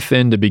pretty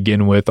thin to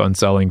begin with on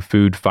selling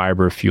food,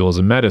 fiber, fuels,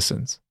 and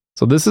medicines.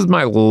 So this is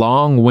my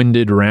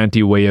long-winded,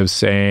 ranty way of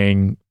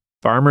saying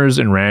farmers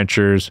and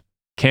ranchers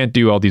can't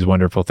do all these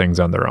wonderful things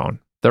on their own.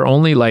 They're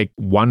only like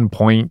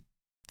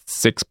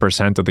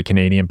 1.6% of the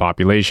Canadian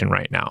population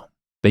right now.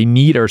 They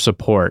need our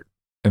support.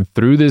 And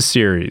through this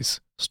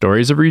series,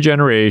 Stories of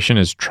Regeneration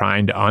is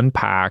trying to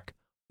unpack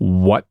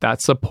what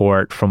that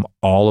support from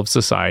all of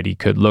society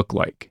could look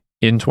like.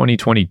 In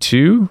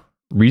 2022,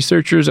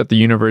 researchers at the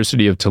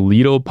University of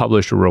Toledo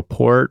published a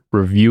report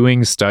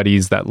reviewing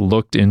studies that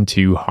looked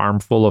into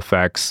harmful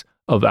effects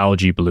of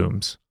algae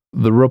blooms.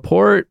 The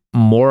report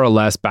more or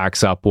less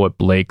backs up what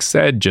Blake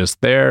said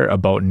just there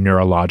about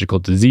neurological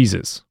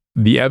diseases.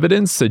 The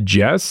evidence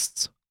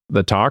suggests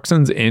the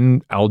toxins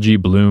in algae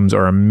blooms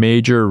are a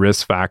major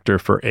risk factor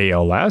for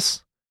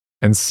ALS,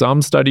 and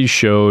some studies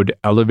showed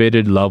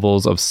elevated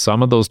levels of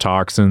some of those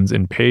toxins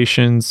in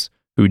patients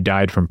who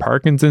died from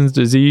Parkinson's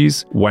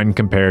disease when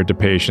compared to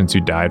patients who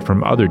died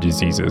from other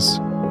diseases.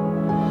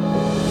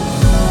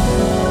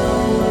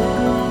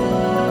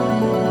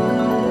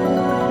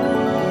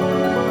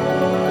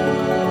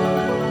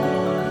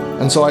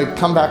 And so I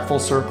come back full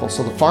circle.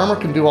 So the farmer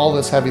can do all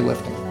this heavy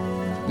lifting,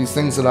 these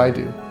things that I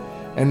do.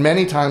 And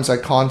many times I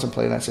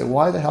contemplate and I say,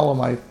 why the hell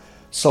am I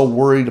so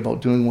worried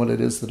about doing what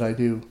it is that I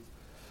do?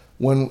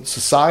 When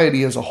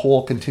society as a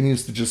whole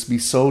continues to just be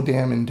so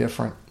damn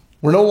indifferent.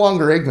 We're no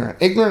longer ignorant.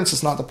 Ignorance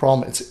is not the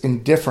problem. It's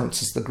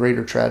indifference is the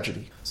greater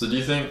tragedy. So do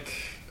you think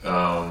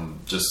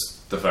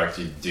just the fact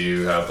you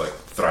do have like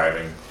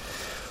thriving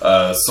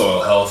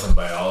soil health and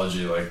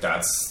biology, like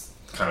that's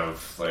kind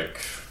of like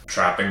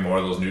trapping more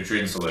of those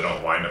nutrients so they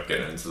don't wind up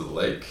getting into the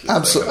lake?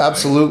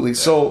 Absolutely. Yeah.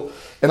 So,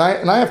 and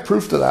I have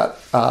proof to that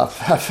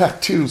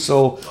fact too.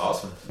 So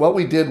awesome. What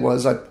we did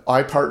was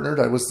I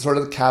partnered. I was sort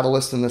of the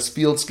catalyst in this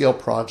field scale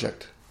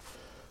project.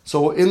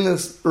 So in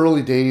this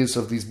early days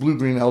of these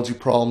blue-green algae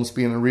problems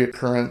being a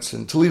reoccurrence,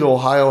 in Toledo,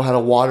 Ohio had a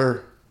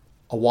water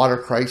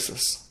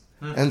crisis.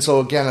 And so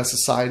again, as a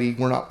society,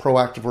 we're not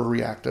proactive or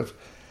reactive.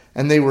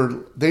 And they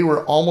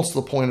were almost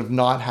to the point of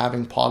not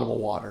having potable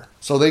water.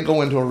 So they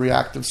go into a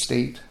reactive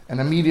state, and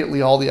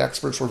immediately all the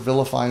experts were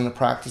vilifying the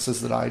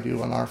practices that I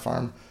do on our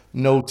farm,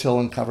 no-till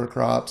and cover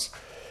crops,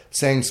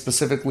 saying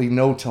specifically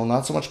no-till,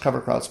 not so much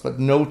cover crops, but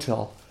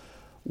no-till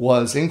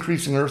was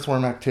increasing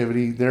earthworm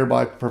activity,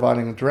 thereby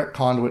providing a direct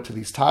conduit to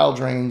these tile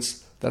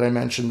drains that I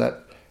mentioned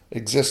that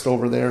exist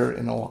over there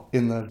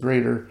in the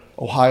greater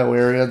Ohio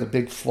area, the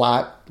big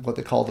flat, what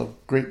they call the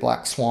Great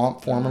Black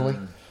Swamp formerly.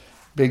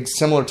 Big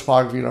similar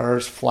topography to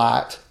ours,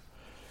 flat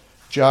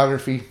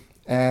geography.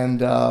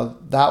 And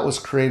that was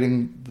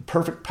creating the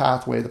perfect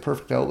pathway, the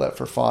perfect outlet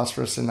for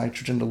phosphorus and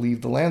nitrogen to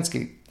leave the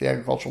landscape, the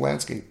agricultural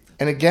landscape.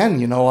 And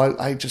again,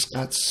 I just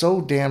got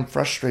so damn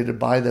frustrated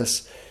by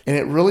this, and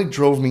it really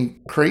drove me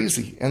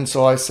crazy. And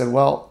so I said,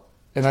 well,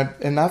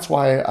 and that's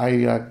why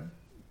I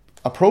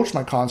approached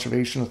my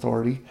conservation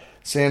authority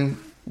saying,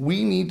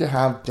 we need to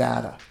have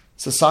data.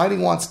 Society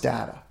wants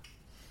data.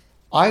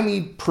 I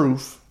need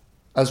proof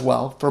as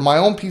well for my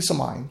own peace of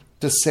mind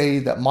to say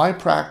that my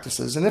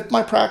practices, and if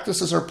my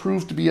practices are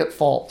proved to be at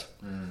fault,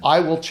 I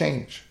will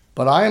change.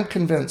 But I am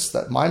convinced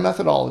that my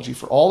methodology,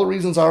 for all the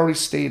reasons I already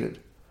stated,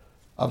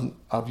 of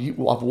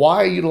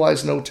why I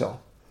utilize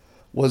no-till,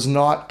 was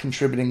not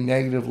contributing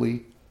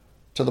negatively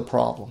to the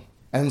problem.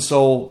 And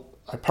so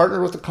I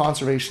partnered with the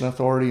Conservation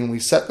Authority, and we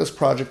set this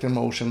project in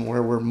motion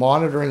where we're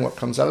monitoring what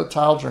comes out of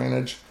tile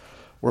drainage.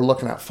 We're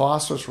looking at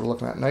phosphorus, we're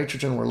looking at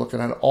nitrogen, we're looking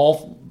at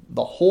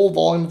the whole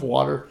volume of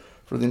water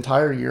for the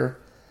entire year.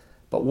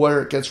 But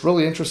where it gets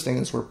really interesting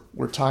is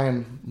we're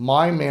tying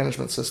my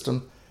management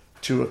system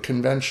to a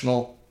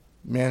conventional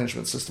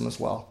management system as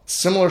well.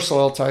 Similar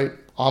soil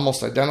type,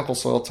 almost identical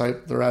soil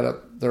type. They're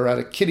at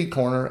a kitty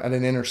corner at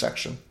an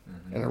intersection.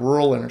 in a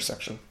rural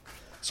intersection.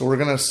 So we're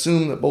going to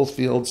assume that both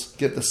fields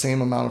get the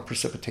same amount of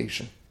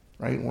precipitation,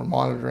 right? And we're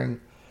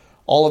monitoring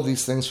all of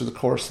these things through the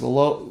course of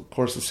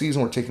the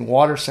season. We're taking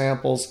water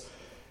samples.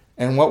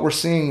 And what we're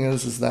seeing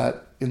is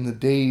that in the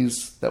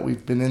days that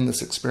we've been in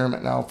this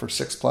experiment now for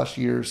 6+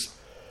 years,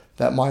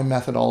 that my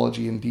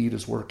methodology indeed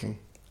is working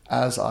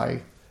as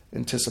I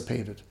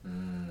anticipated.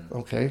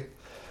 Okay?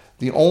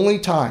 The only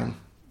time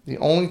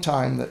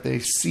that they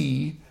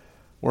see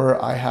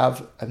where I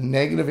have a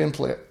negative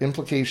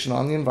implication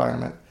on the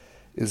environment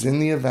is in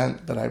the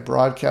event that I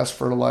broadcast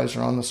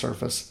fertilizer on the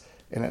surface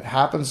and it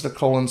happens to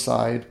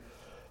coincide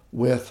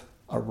with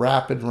a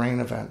rapid rain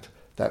event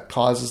that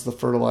causes the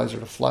fertilizer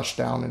to flush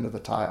down into the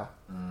tile.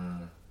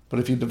 But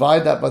if you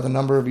divide that by the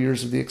number of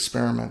years of the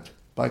experiment,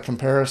 by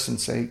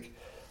comparison's sake,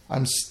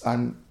 I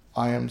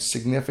am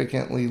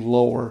significantly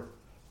lower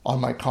on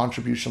my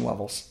contribution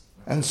levels.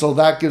 And so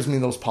that gives me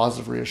those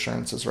positive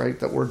reassurances, right?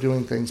 That we're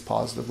doing things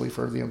positively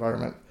for the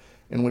environment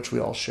in which we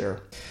all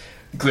share.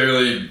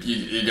 Clearly,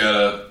 you got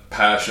a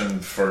passion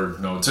for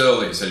no-till.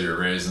 Like you said, you're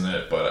raising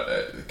it,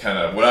 but kind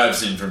of what I've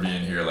seen from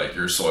being here, like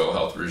your soil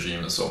health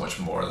regime is so much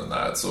more than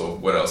that. So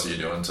what else are you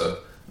doing to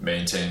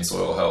maintain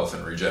soil health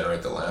and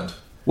regenerate the land?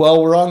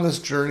 Well, we're on this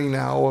journey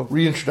now of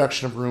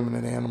reintroduction of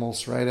ruminant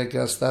animals, right? I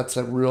guess that's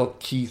a real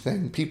key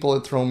thing. People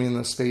had thrown me in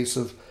the space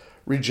of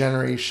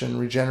regeneration,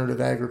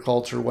 regenerative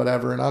agriculture,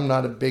 whatever, and I'm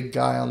not a big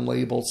guy on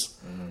labels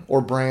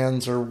or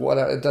brands or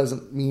whatever. It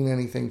doesn't mean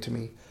anything to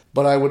me.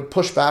 But I would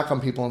push back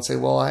on people and say,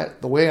 well,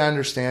 the way I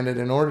understand it,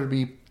 in order to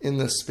be in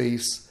this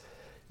space,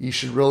 you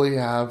should really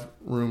have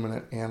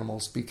ruminant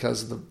animals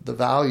because of the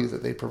value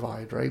that they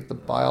provide, right? The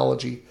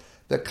biology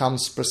that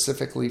comes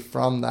specifically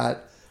from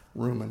that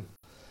rumen.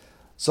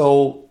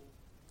 So,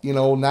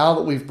 now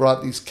that we've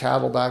brought these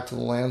cattle back to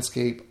the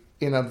landscape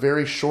in a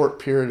very short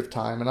period of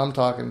time, and I'm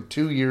talking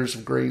 2 years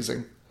of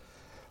grazing,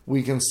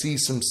 we can see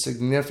some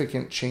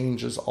significant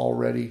changes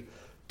already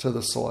to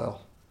the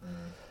soil.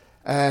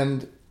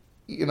 And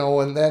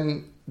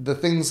then the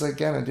things,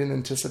 again, I didn't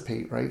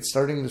anticipate, right?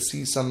 Starting to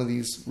see some of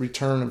these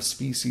return of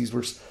species.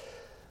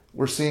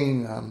 We're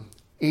seeing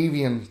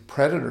avian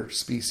predator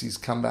species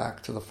come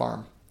back to the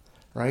farm,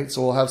 right?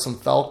 So we'll have some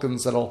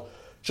falcons that'll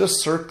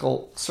just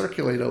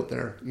circulate out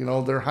there.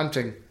 They're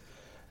hunting.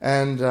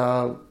 And,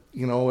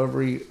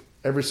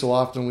 every so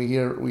often we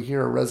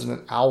hear a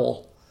resident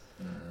owl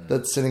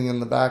that's sitting in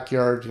the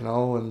backyard,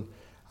 and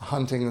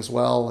hunting as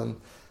well.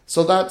 And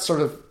so that's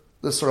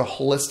this sort of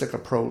holistic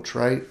approach,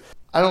 right?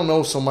 I don't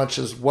know so much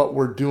as what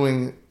we're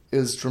doing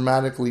is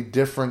dramatically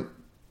different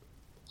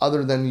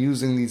other than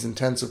using these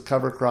intensive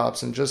cover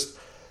crops and just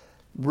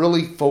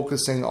really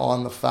focusing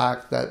on the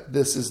fact that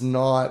this is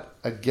not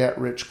a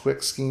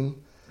get-rich-quick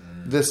scheme.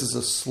 This is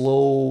a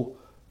slow,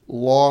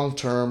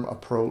 long-term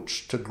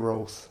approach to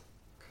growth,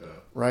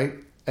 right?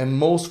 And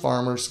most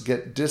farmers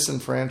get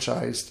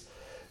disenfranchised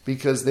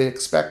because they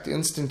expect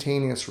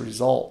instantaneous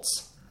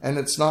results, and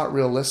it's not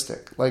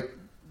realistic. Like,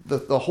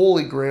 the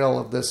holy grail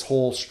of this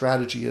whole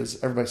strategy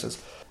is everybody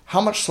says,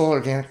 how much soil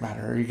organic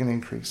matter are you going to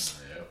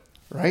increase? Yep.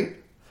 Right?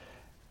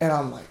 And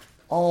I'm like,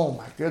 oh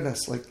my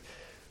goodness, like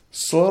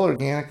soil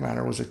organic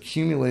matter was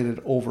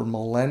accumulated over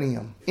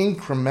millennium.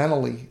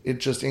 Incrementally, it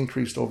just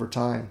increased over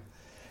time.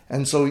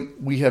 And so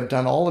we have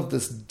done all of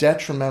this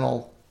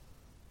detrimental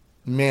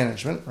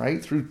management,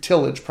 right, through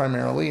tillage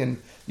primarily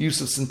and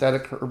use of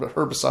synthetic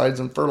herbicides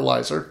and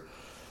fertilizer,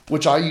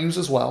 which I use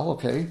as well,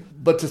 okay?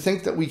 But to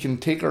think that we can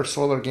take our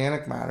soil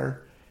organic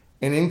matter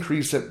and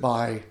increase it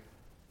by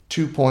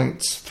 2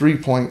 points, 3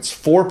 points,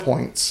 4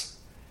 points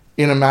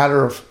in a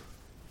matter of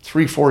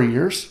 3-4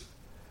 years,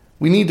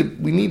 we need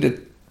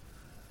to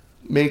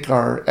make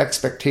our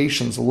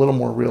expectations a little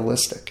more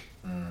realistic.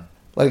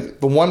 Like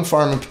the one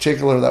farm in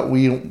particular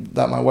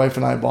that my wife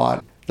and I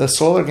bought, the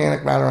soil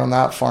organic matter on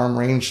that farm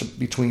ranged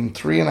between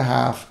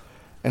 3.5%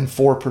 and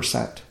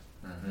 4%.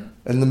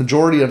 And the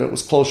majority of it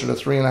was closer to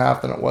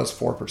 3.5% than it was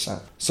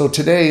 4%. So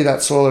today,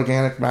 that soil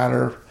organic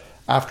matter,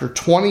 after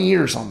 20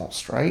 years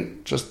almost,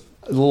 right? Just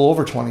a little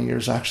over 20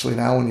 years actually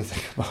now when you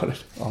think about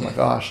it. Oh my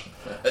gosh.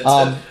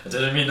 I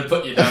didn't mean to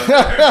put you down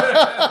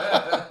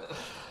there.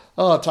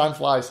 Oh, time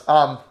flies.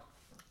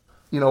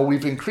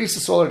 We've increased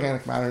the soil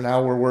organic matter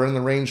now where we're in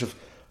the range of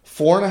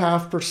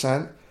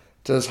 4.5%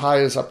 to as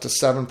high as up to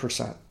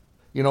 7%.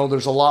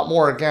 There's a lot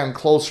more, again,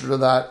 closer to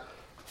that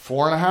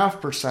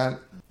 4.5%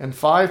 and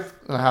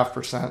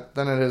 5.5%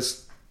 than it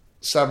is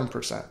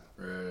 7%.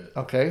 Right.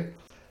 Okay?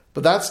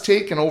 But that's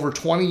taken over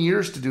 20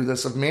 years to do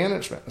this of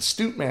management,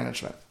 astute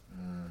management.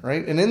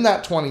 Right? And in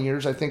that 20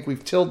 years, I think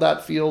we've tilled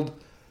that field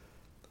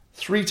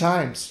 3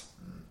 times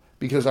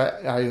because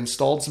I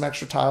installed some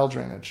extra tile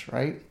drainage,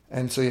 right?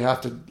 And so you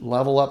have to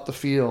level up the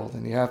field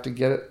and you have to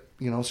get it,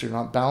 so you're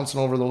not bouncing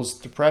over those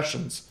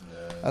depressions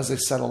as they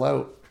settle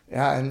out.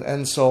 Yeah,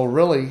 and so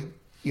really,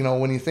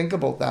 when you think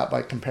about that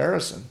by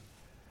comparison,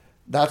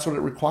 that's what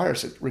it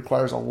requires. It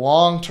requires a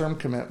long-term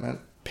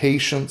commitment,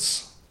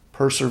 patience,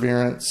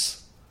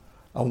 perseverance,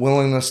 a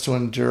willingness to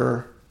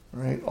endure,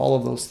 right? All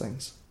of those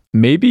things.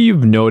 Maybe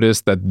you've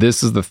noticed that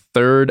this is the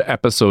 3rd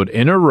episode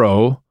in a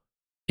row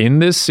In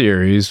this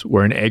series,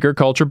 where an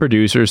agriculture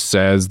producer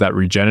says that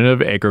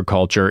regenerative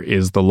agriculture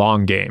is the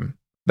long game.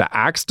 The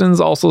Axtons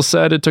also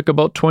said it took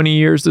about 20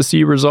 years to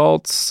see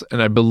results,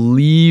 and I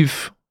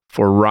believe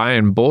for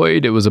Ryan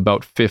Boyd, it was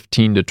about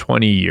 15 to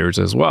 20 years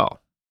as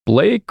well.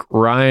 Blake,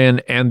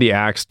 Ryan, and the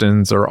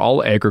Axtons are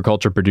all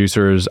agriculture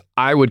producers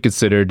I would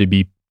consider to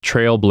be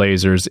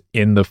trailblazers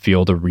in the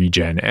field of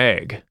regen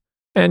ag.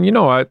 And you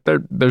know what?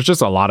 There's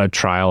just a lot of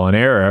trial and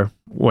error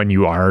when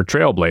you are a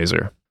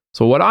trailblazer.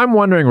 So what I'm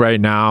wondering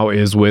right now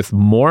is, with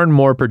more and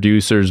more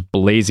producers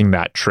blazing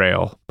that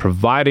trail,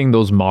 providing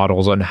those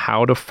models on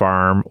how to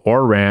farm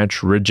or ranch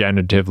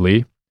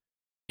regeneratively,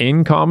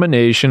 in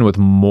combination with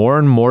more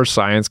and more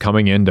science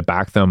coming in to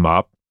back them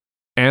up,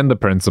 and the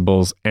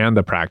principles and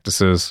the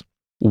practices,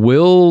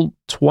 will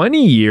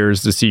 20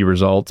 years to see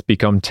results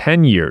become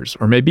 10 years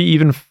or maybe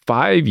even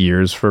 5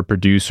 years for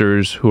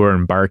producers who are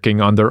embarking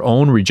on their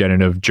own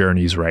regenerative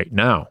journeys right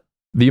now?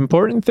 The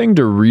important thing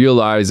to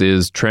realize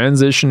is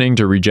transitioning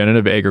to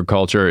regenerative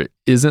agriculture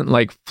isn't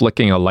like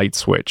flicking a light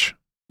switch.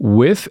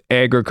 With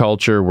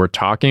agriculture, we're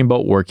talking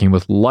about working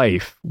with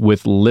life,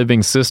 with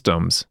living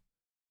systems.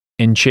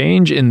 And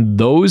change in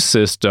those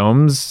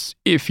systems,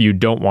 if you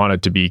don't want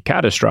it to be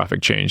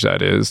catastrophic change,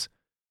 that is,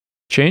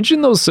 change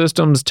in those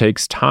systems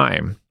takes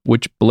time,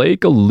 which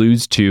Blake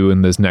alludes to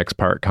in this next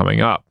part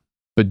coming up.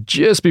 But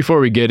just before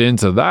we get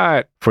into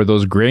that, for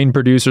those grain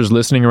producers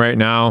listening right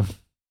now,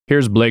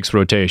 here's Blake's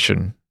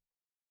rotation.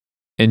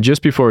 And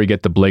just before we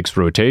get to Blake's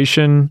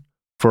rotation,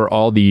 for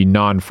all the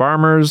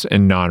non-farmers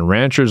and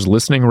non-ranchers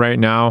listening right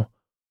now,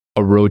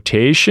 a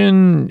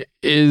rotation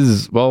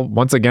is, well,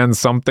 once again,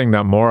 something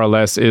that more or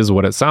less is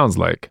what it sounds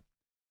like.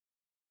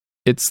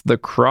 It's the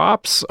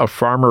crops a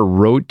farmer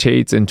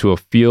rotates into a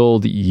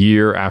field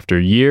year after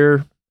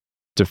year.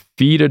 To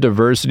feed a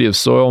diversity of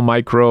soil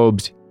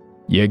microbes,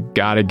 you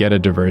gotta get a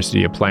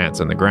diversity of plants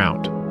in the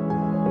ground.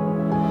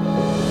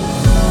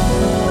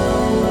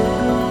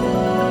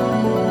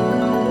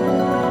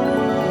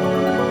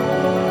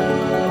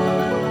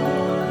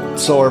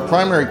 So our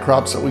primary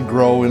crops that we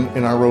grow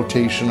in our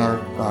rotation are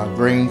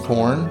grain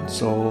corn,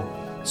 so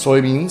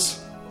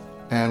soybeans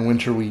and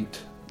winter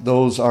wheat.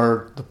 Those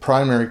are the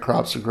primary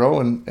crops to grow,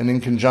 and in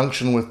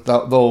conjunction with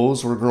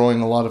those, we're growing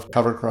a lot of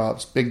cover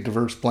crops, big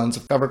diverse blends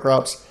of cover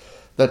crops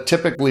that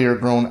typically are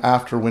grown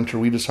after winter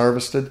wheat is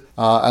harvested.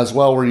 As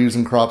well, we're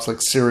using crops like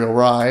cereal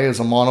rye as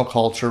a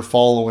monoculture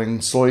following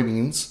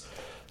soybeans.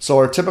 So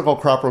our typical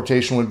crop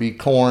rotation would be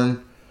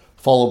corn,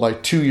 followed by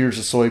 2 years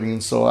of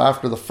soybeans. So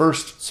after the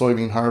first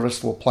soybean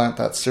harvest, we'll plant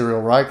that cereal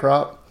rye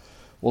crop.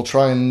 We'll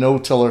try and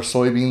no-till our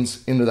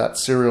soybeans into that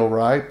cereal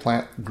rye,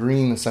 plant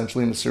green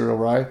essentially into cereal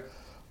rye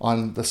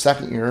on the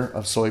second year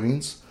of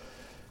soybeans.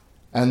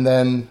 And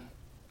then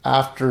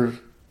after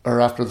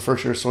the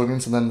first year of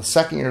soybeans, and then the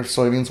second year of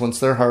soybeans, once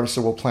they're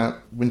harvested, we'll plant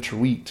winter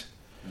wheat.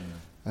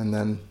 And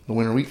then the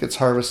winter wheat gets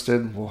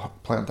harvested, we'll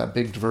plant that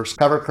big diverse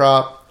cover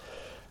crop.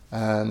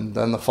 And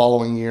then the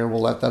following year,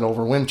 we'll let that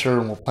overwinter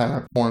and we'll plant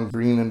our corn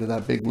green into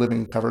that big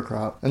living cover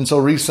crop. And so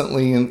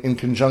recently, in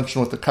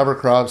conjunction with the cover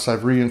crops,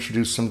 I've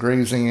reintroduced some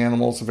grazing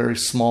animals, a very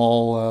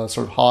small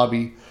sort of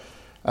hobby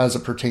as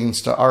it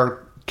pertains to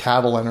our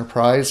cattle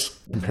enterprise.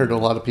 Compared to a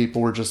lot of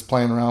people, we're just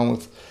playing around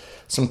with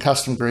some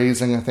custom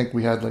grazing. I think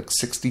we had like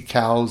 60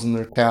 cows and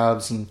their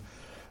calves and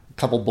a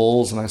couple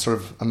bulls, and I sort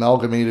of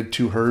amalgamated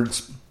two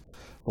herds.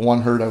 The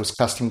one herd I was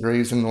custom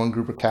grazing, the one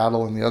group of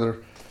cattle, and the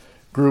other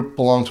group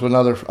belonged to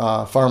another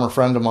farmer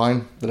friend of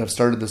mine that I've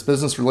started this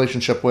business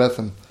relationship with,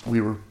 and we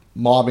were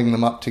mobbing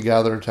them up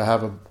together to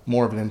have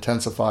more of an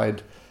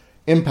intensified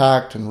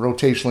impact and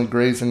rotationally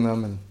grazing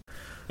them.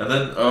 And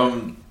then,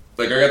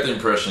 like, I got the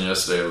impression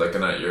yesterday,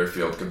 looking at your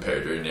field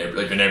compared to your neighbor,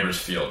 like your neighbor's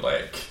field,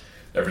 like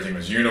everything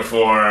was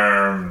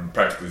uniform,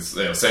 practically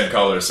same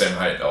color, same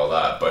height, all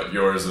that. But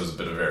yours was a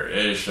bit of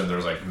variation. There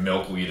was like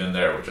milkweed in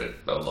there, which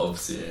I love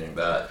seeing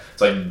that.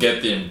 So I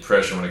get the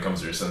impression when it comes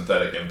to your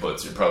synthetic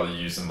inputs, you're probably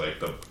using like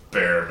the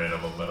bare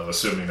minimum, and I'm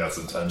assuming that's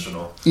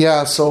intentional.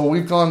 Yeah, so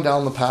we've gone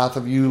down the path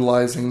of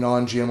utilizing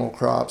non-GMO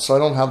crops. So I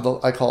don't have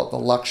I call it the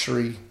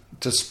luxury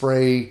to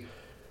spray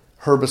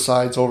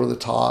herbicides over the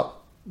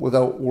top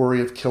without worry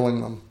of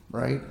killing them,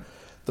 right?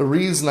 The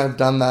reason I've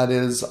done that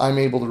is I'm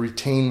able to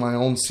retain my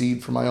own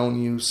seed for my own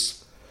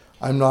use.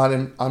 I'm not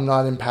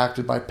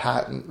impacted by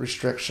patent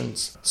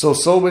restrictions.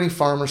 So many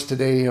farmers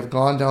today have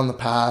gone down the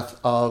path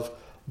of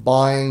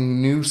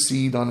buying new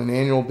seed on an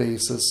annual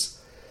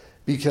basis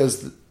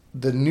because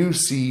the new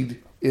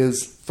seed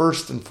is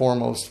first and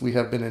foremost, we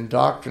have been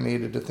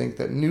indoctrinated to think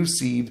that new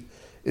seed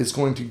is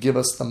going to give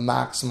us the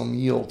maximum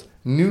yield.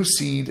 New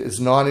seed is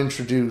not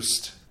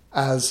introduced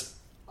as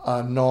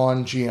a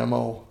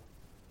non-GMO,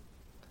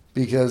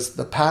 because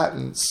the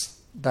patents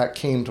that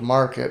came to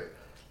market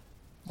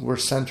were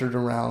centered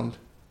around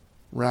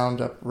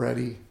Roundup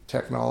Ready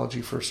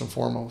technology first and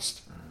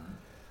foremost.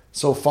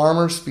 So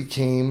farmers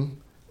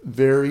became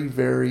very,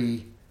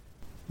 very,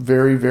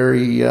 very,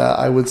 very,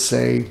 I would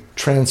say,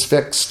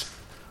 transfixed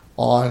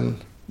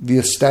on the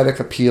aesthetic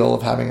appeal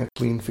of having a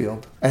clean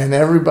field. And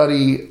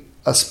everybody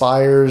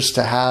aspires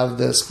to have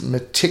this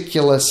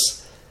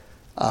meticulous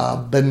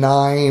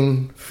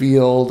benign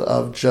field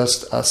of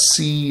just a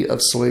sea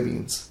of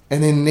soybeans.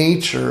 And in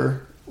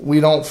nature, we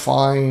don't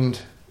find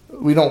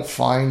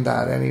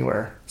that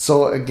anywhere.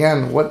 So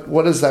again,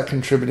 what is that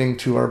contributing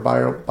to our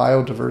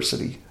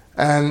biodiversity?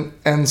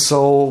 And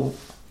so,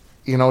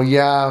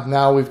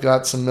 now we've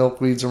got some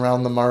milkweeds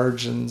around the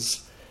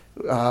margins.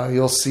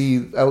 You'll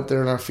see out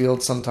there in our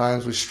field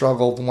sometimes we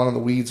struggle. One of the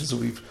weeds is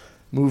we've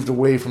moved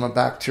away from a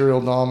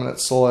bacterial dominant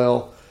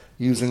soil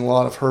using a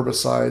lot of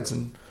herbicides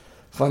and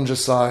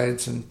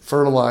fungicides and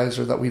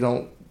fertilizer that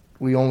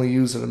we only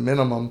use at a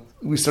minimum.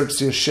 We start to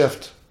see a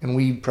shift in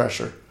weed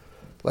pressure.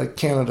 Like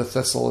Canada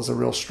thistle is a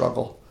real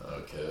struggle.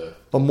 Okay.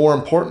 But more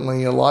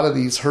importantly, a lot of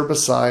these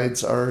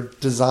herbicides are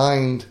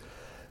designed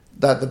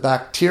that the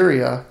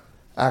bacteria,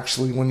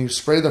 actually when you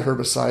spray the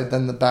herbicide,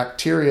 then the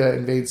bacteria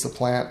invades the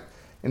plant,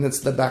 and it's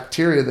the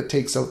bacteria that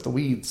takes out the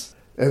weeds.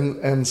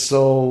 And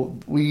so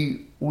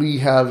we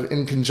have,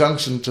 in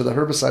conjunction to the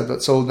herbicide,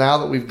 but so now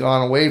that we've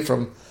gone away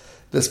from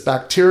this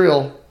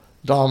bacterial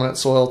dominant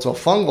soil to a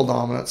fungal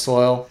dominant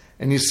soil,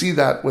 and you see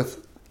that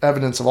with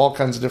evidence of all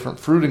kinds of different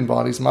fruiting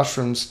bodies,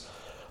 mushrooms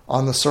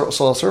on the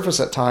soil surface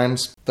at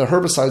times, the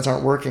herbicides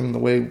aren't working the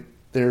way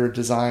they're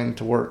designed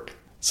to work.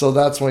 So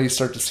that's why you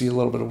start to see a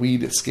little bit of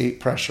weed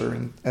escape pressure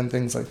and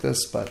things like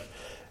this.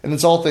 And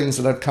it's all things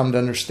that I've come to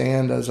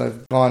understand as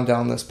I've gone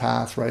down this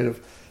path, right,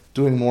 of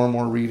doing more and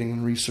more reading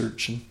and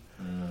research.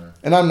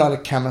 And I'm not a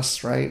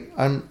chemist, right?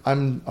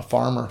 I'm a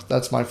farmer.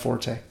 That's my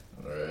forte.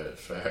 Right,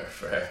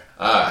 fair.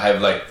 I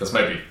have this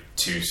might be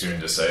too soon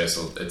to say,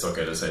 so it's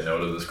okay to say no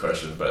to this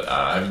question, but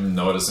I've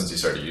noticed since you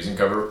started using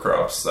cover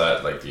crops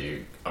that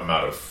the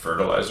amount of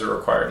fertilizer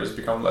required has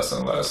become less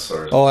and less.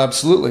 Oh,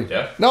 absolutely.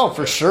 Yeah? No,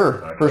 for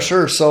sure. Okay. For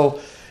sure. So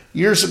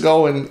years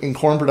ago in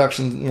corn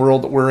production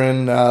world that we're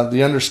in,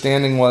 the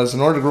understanding was in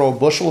order to grow a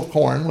bushel of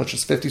corn, which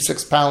is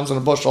 56 pounds in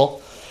a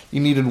bushel, you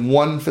needed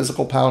 1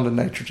 physical pound of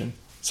nitrogen.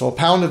 So a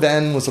pound of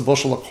N was a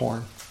bushel of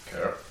corn.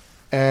 Okay.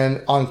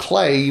 And on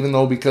clay, even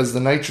though because the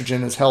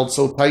nitrogen is held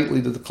so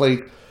tightly to the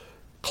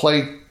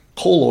clay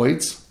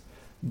colloids,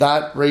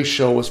 that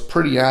ratio was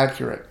pretty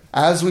accurate.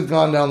 As we've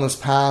gone down this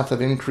path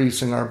of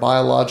increasing our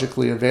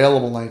biologically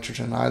available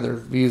nitrogen, either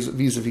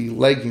vis-a-vis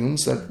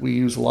legumes that we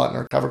use a lot in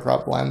our cover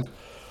crop blend,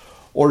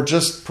 or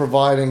just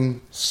providing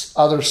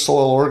other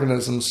soil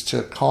organisms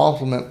to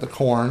complement the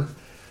corn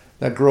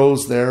that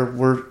grows there,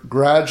 we're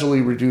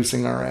gradually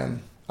reducing our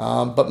N.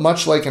 But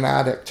much like an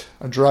addict,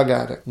 a drug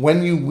addict,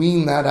 when you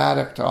wean that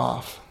addict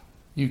off,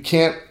 you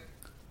can't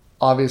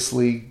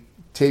obviously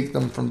take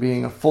them from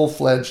being a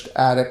full-fledged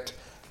addict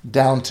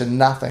down to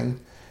nothing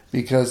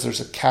because there's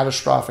a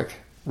catastrophic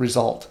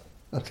result,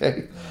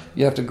 okay?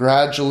 You have to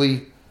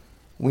gradually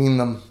wean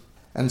them.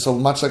 And so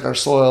much like our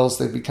soils,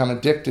 they become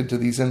addicted to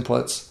these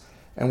inputs,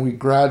 and we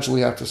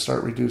gradually have to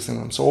start reducing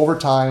them. So over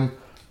time,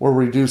 we're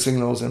reducing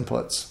those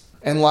inputs.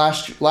 And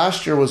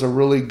last year was a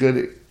really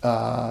good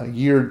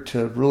year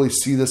to really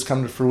see this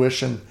come to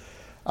fruition.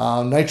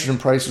 Nitrogen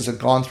prices had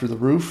gone through the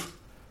roof,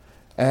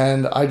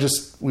 and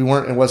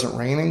it wasn't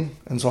raining,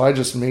 and so I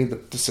just made the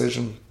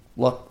decision,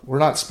 look, we're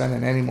not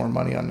spending any more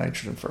money on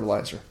nitrogen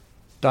fertilizer.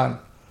 Done.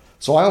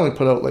 So I only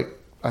put out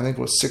I think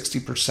it was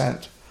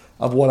 60%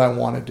 of what I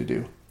wanted to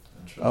do.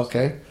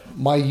 Okay.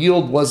 My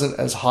yield wasn't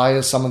as high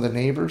as some of the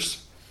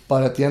neighbors,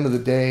 but at the end of the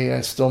day,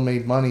 I still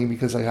made money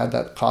because I had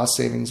that cost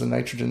savings in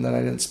nitrogen that I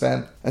didn't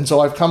spend. And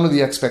so I've come to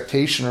the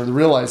expectation or the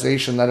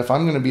realization that if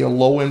I'm going to be a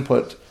low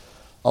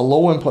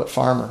input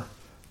farmer,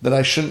 that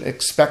I shouldn't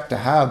expect to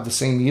have the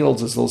same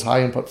yields as those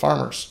high input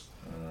farmers.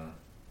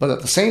 But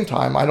at the same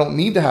time, I don't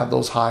need to have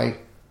those high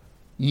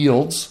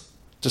yields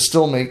to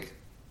still make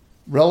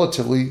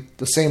relatively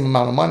the same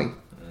amount of money.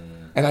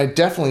 And I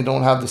definitely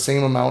don't have the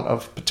same amount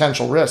of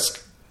potential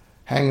risk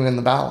hanging in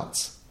the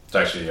balance. It's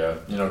actually,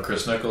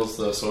 Chris Nichols,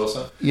 the soil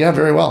scientist? Yeah,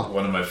 very well.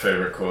 One of my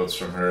favorite quotes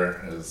from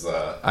her is...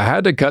 I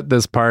had to cut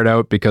this part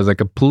out because I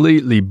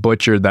completely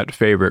butchered that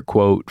favorite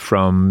quote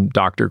from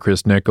Dr.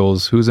 Chris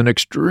Nichols, who's an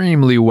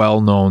extremely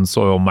well-known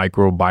soil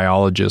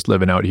microbiologist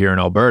living out here in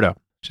Alberta.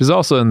 She's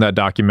also in that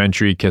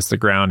documentary, Kiss the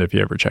Ground, if you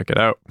ever check it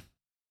out.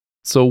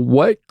 So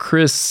what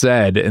Chris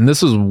said, and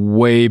this was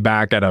way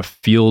back at a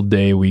field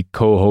day we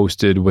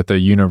co-hosted with the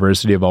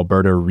University of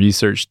Alberta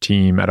research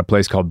team at a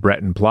place called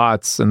Breton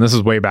Plots, and this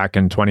is way back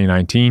in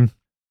 2019.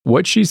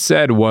 What she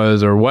said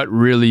was, or what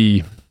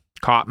really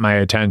caught my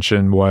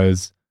attention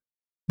was,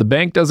 the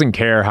bank doesn't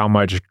care how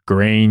much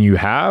grain you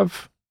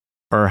have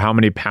or how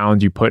many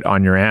pounds you put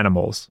on your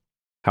animals.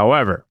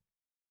 However,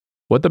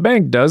 what the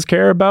bank does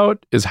care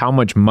about is how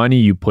much money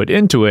you put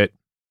into it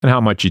and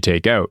how much you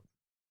take out.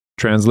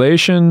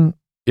 Translation,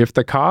 if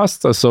the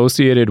costs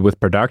associated with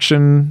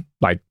production,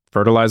 like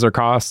fertilizer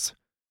costs,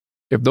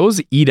 if those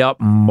eat up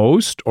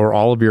most or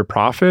all of your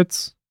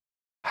profits,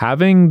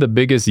 having the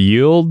biggest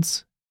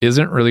yields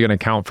isn't really going to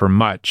count for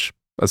much,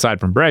 aside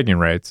from bragging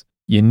rights.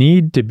 You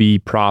need to be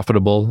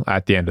profitable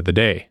at the end of the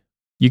day.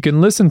 You can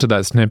listen to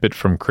that snippet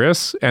from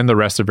Chris and the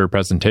rest of her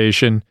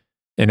presentation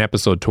in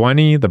episode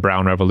 20, The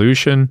Brown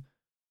Revolution,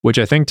 which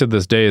I think to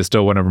this day is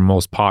still one of her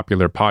most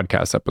popular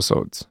podcast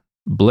episodes.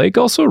 Blake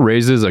also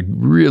raises a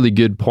really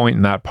good point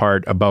in that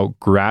part about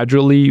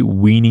gradually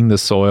weaning the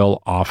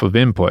soil off of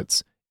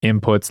inputs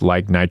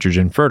like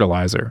nitrogen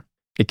fertilizer.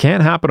 It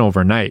can't happen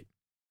overnight.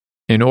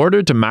 In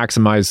order to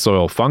maximize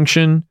soil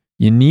function,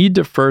 you need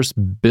to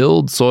first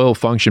build soil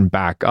function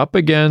back up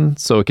again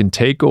so it can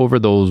take over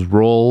those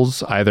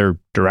roles, either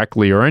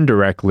directly or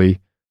indirectly,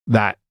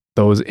 that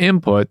those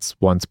inputs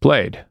once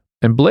played.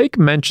 And Blake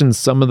mentions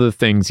some of the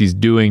things he's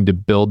doing to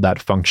build that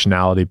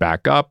functionality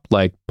back up,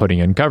 like putting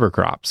in cover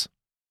crops.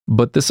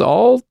 But this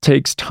all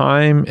takes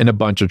time and a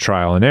bunch of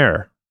trial and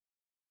error.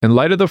 In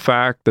light of the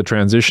fact the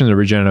transition to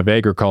regenerative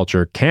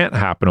agriculture can't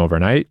happen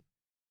overnight,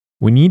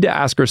 we need to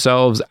ask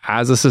ourselves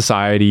as a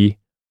society,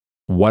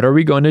 what are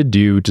we going to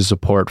do to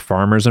support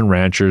farmers and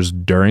ranchers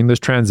during this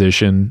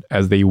transition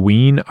as they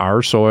wean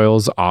our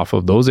soils off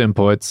of those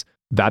inputs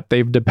that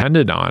they've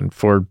depended on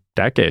for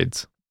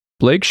decades?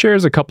 Blake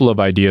shares a couple of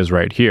ideas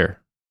right here.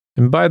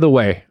 And by the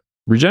way,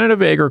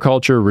 regenerative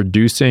agriculture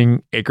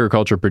reducing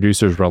agriculture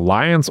producers'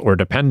 reliance or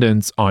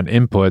dependence on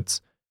inputs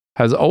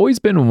has always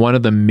been one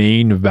of the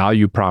main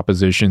value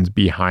propositions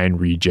behind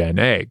regen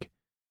ag.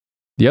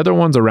 The other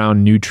one's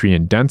around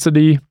nutrient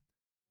density,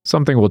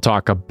 something we'll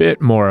talk a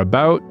bit more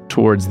about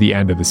towards the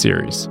end of the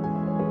series.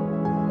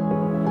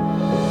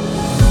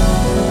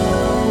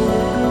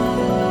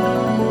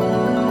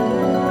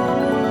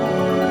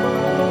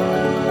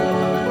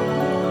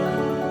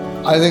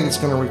 I think it's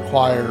going to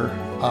require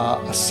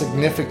a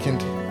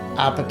significant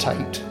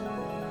appetite,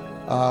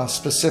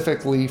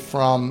 specifically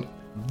from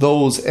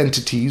those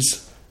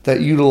entities that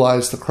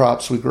utilize the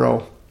crops we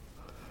grow,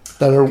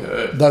 that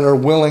are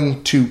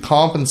willing to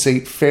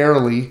compensate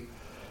fairly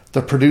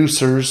the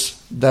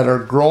producers that are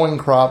growing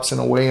crops in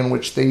a way in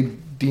which they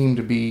deem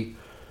to be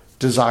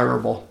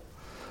desirable.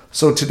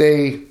 So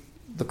today,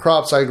 the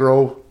crops I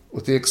grow,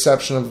 with the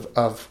exception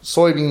of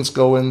soybeans,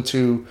 go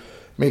into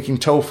making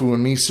tofu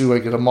and miso. I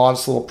get a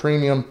modest little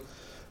premium,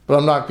 but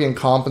I'm not being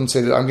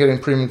compensated. I'm getting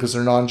premium because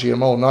they're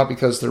non-GMO, not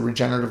because they're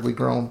regeneratively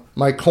grown.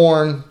 My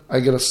corn, I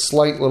get a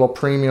slight little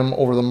premium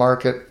over the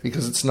market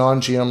because it's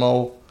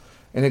non-GMO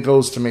and it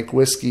goes to make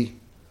whiskey,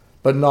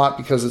 but not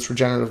because it's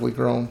regeneratively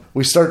grown.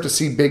 We start to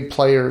see big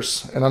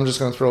players, and I'm just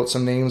going to throw out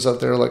some names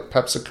out there like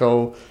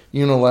PepsiCo,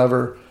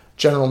 Unilever,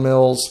 General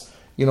Mills,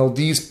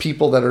 these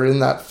people that are in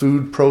that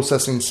food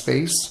processing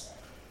space.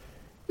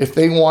 If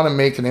they want to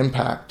make an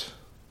impact,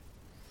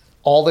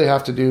 all they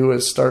have to do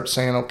is start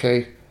saying,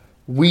 okay,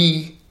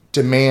 we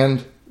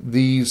demand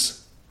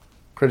these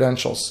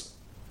credentials.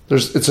 It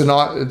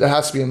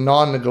has to be a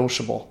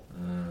non-negotiable.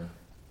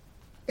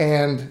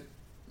 And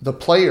the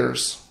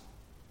players,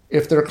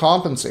 if they're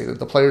compensated,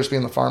 the players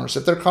being the farmers,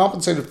 if they're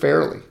compensated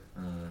fairly,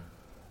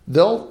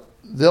 they'll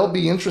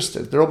be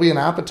interested. There'll be an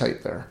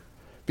appetite there,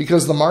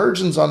 because the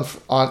margins on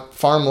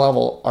farm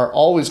level are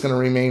always going to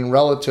remain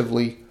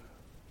relatively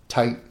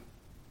tight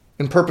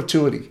in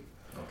perpetuity.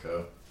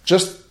 Okay.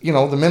 Just,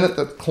 the minute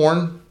that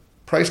corn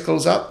price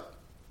goes up,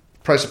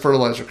 price of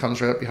fertilizer comes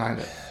right up behind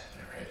it.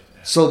 Right.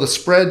 So the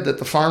spread that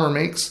the farmer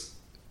makes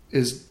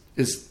is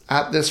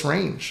at this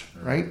range,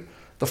 right?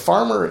 The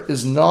farmer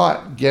is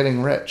not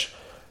getting rich.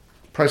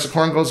 Price of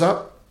corn goes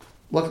up.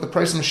 Look at the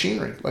price of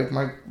machinery. Like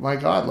my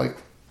God, like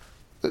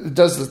it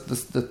does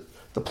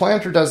the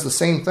planter does the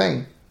same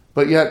thing,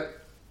 but yet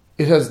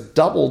it has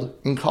doubled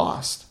in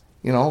cost.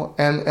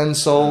 And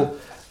so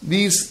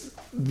these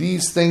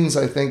things,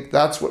 I think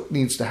that's what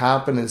needs to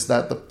happen, is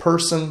that the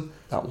person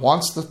that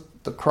wants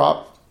the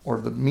crop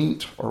or the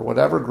meat or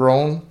whatever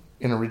grown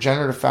in a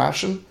regenerative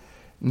fashion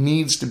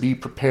needs to be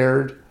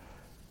prepared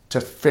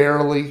to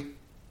fairly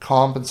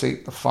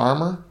compensate the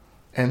farmer,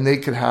 and they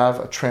could have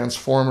a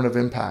transformative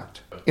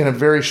impact in a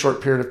very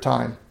short period of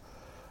time.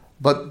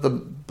 But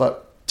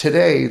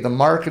today the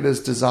market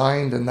is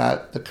designed in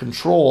that the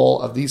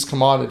control of these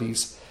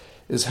commodities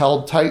is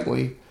held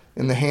tightly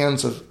in the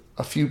hands of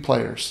a few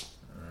players,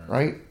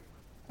 right?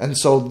 And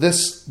so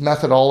this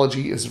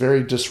methodology is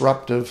very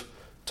disruptive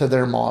to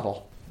their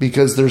model,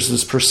 because there's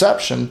this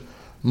perception,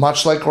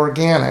 much like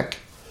organic,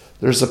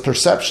 there's a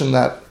perception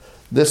that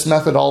this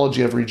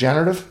methodology of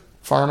regenerative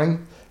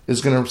farming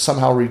is going to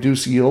somehow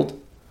reduce yield.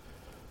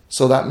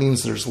 So that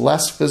means there's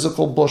less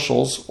physical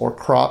bushels or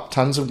crop,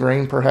 tons of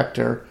grain per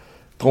hectare,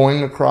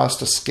 going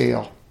across a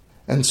scale.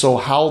 And so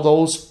how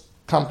those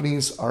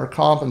companies are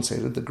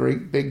compensated, the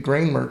great big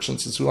grain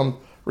merchants is who I'm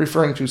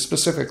referring to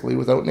specifically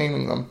without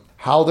naming them,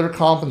 how they're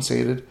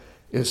compensated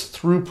is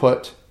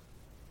throughput,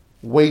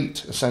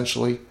 weight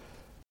essentially,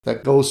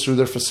 that goes through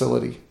their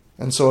facility.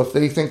 And so if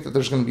they think that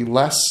there's going to be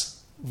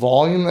less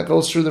volume that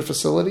goes through their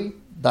facility,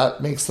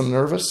 that makes them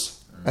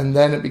nervous. And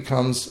then it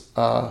becomes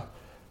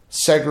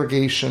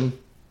segregation,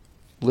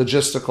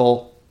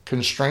 logistical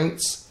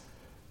constraints.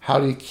 How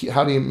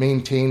do you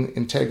maintain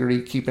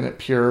integrity, keeping it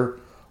pure,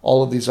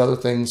 all of these other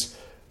things?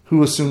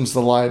 Who assumes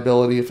the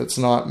liability if it's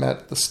not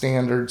met the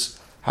standards?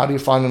 How do you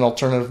find an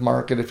alternative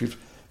market if you've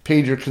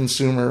paid your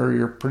consumer or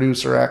your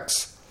producer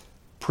X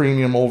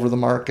premium over the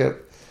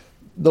market?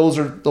 Those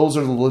are the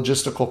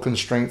logistical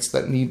constraints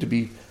that need to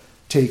be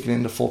taken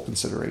into full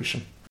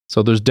consideration.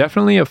 So there's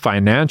definitely a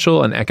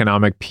financial and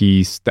economic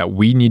piece that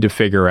we need to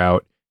figure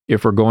out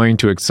if we're going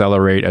to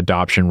accelerate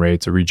adoption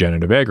rates of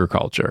regenerative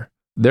agriculture.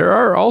 There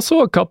are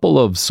also a couple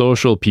of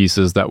social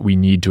pieces that we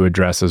need to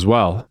address as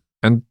well.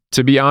 And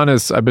to be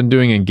honest, I've been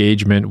doing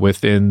engagement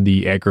within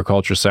the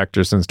agriculture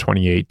sector since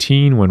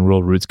 2018 when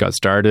Rural Roots got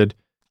started.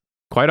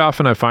 Quite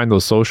often I find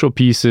those social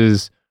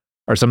pieces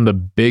are some of the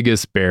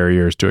biggest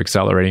barriers to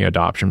accelerating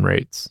adoption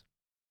rates.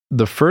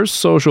 The first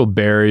social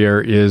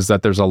barrier is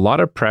that there's a lot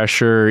of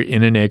pressure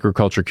in an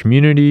agriculture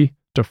community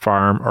to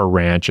farm or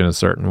ranch in a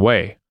certain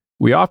way.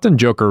 We often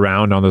joke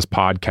around on this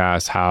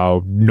podcast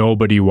how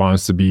nobody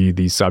wants to be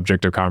the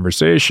subject of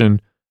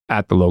conversation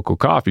at the local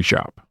coffee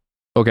shop.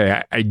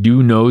 Okay, I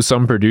do know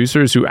some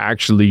producers who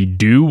actually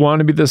do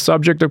want to be the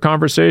subject of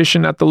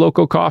conversation at the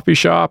local coffee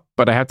shop,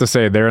 but I have to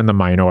say they're in the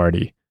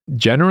minority.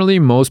 Generally,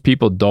 most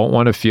people don't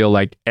want to feel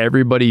like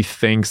everybody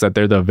thinks that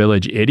they're the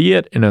village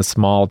idiot in a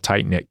small,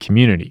 tight-knit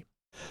community.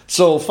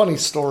 So, funny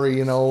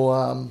story,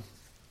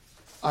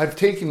 I've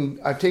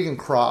taken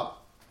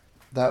crop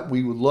that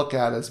we would look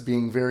at as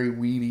being very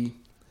weedy,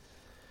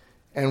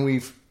 and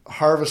we've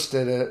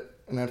harvested it,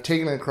 and I've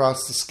taken it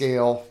across the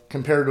scale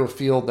compared to a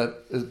field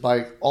that is,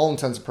 by all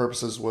intents and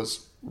purposes,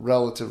 was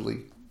relatively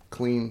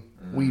clean,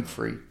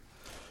 weed-free.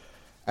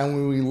 And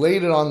when we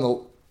laid it on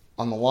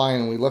the line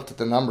and we looked at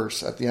the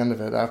numbers at the end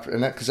of it,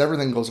 because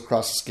everything goes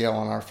across the scale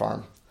on our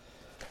farm,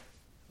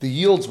 the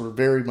yields were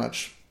very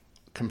much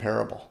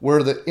comparable.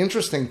 Where the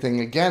interesting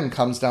thing again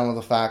comes down to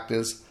the fact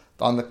is,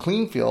 on the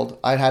clean field,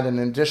 I had an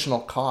additional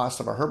cost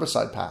of a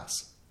herbicide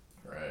pass.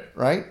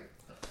 Right?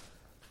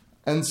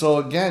 And so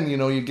again,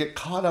 you get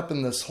caught up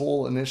in this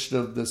whole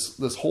initiative,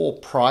 this whole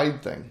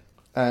pride thing,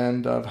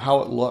 and of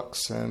how it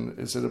looks, and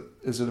is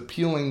it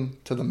appealing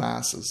to the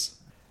masses?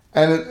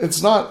 And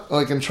it's not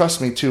like, and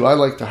trust me too, I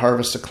like to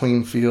harvest a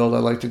clean field. I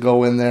like to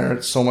go in there.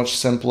 It's so much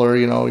simpler.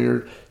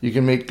 You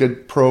can make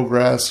good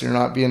progress. You're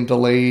not being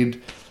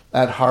delayed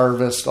at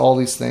harvest. All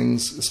these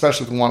things,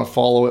 especially if you want to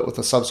follow it with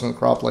a subsequent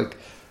crop like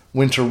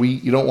winter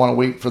wheat. You don't want to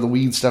wait for the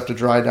weed stuff to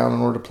dry down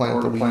in order to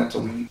plant the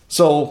wheat.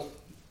 So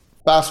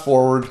fast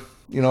forward,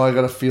 I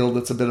got a field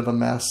that's a bit of a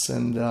mess.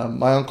 And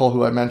my uncle,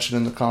 who I mentioned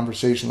in the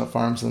conversation, that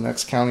farms in the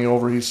next county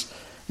over, he's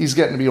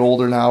getting to be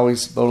older now.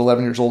 He's about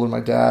 11 years older than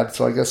my dad.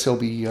 So I guess he'll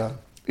be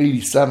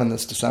 87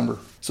 this December.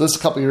 So this is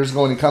a couple of years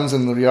ago, and he comes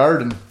in the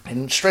yard,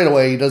 and straight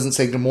away he doesn't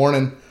say good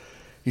morning.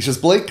 He says,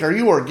 "Blake, are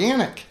you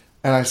organic?"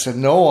 And I said,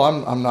 "No,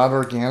 I'm not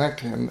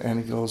organic."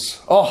 And he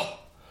goes, "Oh."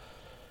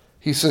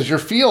 He says, "Your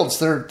fields,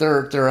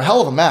 they're a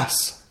hell of a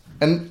mess."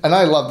 And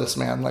I love this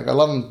man. Like, I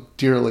love him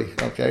dearly,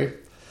 okay?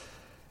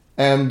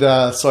 And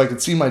so I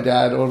could see my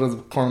dad out of the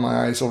corner of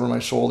my eyes over my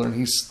shoulder, and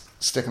he's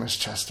sticking his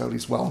chest out.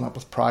 He's welling up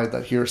with pride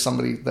that here's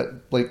somebody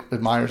that Blake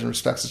admires and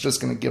respects is just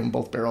going to give him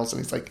both barrels.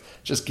 And he's like,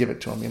 just give it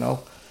to him,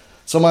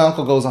 So my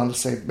uncle goes on to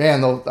say,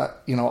 "Man, though,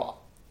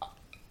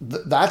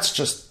 that's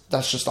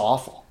just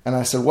awful." And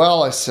I said,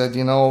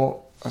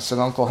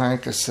 "Uncle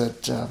Hank," I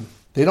said,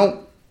 they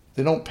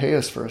don't pay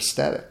us for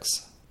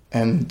aesthetics."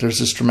 And there's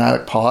this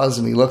dramatic pause,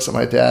 and he looks at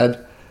my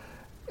dad,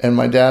 and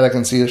my dad, I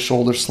can see his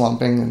shoulders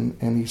slumping,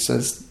 and he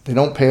says, "They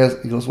don't pay us."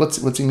 He goes,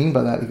 what's he mean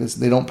by that? He goes,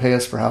 "They don't pay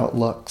us for how it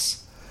looks."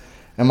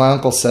 And my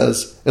uncle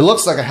says, "It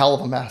looks like a hell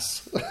of a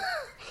mess."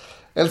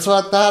 And so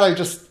at that, I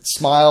just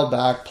smiled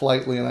back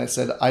politely, and I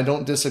said, "I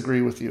don't disagree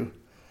with you.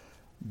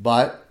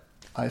 But,"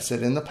 I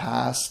said, "in the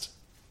past,"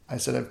 I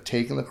said, "I've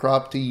taken the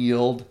crop to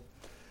yield,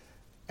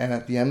 and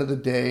at the end of the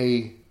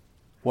day,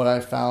 what I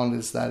found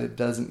is that it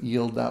doesn't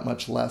yield that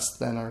much less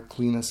than our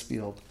cleanest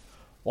field."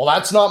 "Well,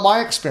 that's not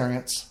my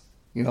experience.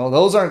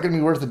 Those aren't going to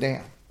be worth a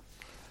damn."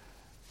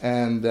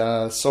 And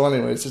so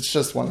anyways, it's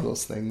just one of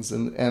those things.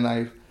 And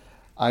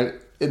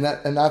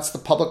that's the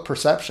public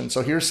perception.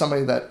 So here's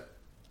somebody that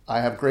I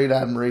have great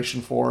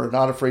admiration for,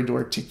 not afraid to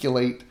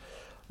articulate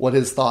what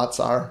his thoughts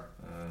are.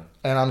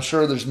 And I'm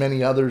sure there's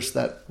many others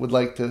that would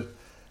like to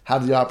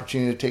have the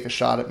opportunity to take a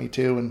shot at me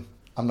too. And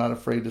I'm not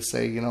afraid to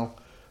say,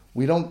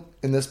 we don't,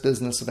 in this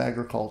business of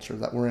agriculture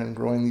that we're in,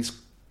 growing these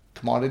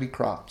commodity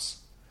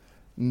crops,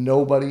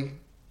 nobody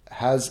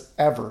has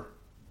ever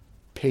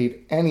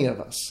paid any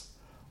of us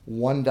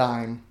one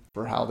dime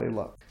for how they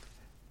look.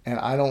 And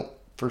I don't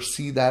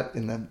foresee that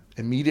in the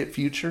immediate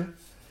future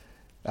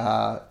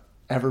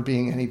ever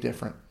being any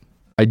different.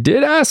 I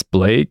did ask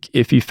Blake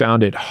if he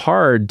found it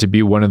hard to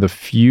be one of the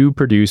few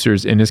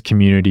producers in his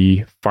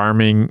community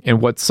farming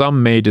in what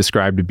some may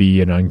describe to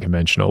be an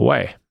unconventional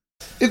way.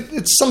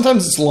 It's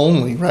sometimes it's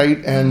lonely, right?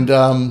 And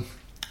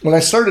when I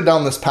started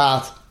down this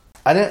path,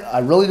 I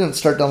really didn't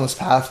start down this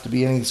path to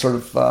be any sort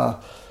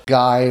of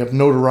guy of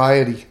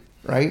notoriety,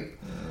 right?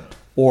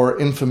 Or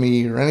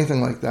infamy or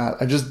anything like that.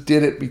 I just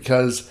did it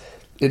because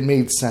it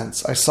made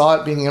sense. I saw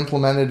it being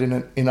implemented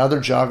in other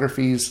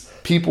geographies.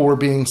 People were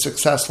being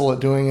successful at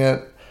doing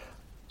it.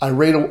 I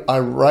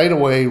right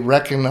away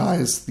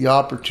recognized the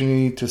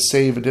opportunity to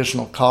save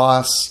additional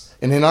costs.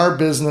 And in our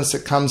business,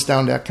 it comes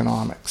down to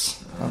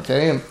economics,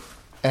 okay?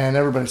 And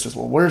everybody says,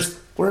 "Well, where's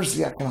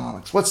the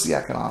economics? What's the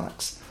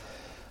economics?"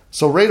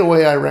 So right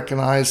away I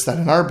recognized that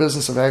in our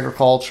business of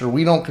agriculture,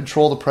 we don't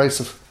control the price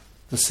of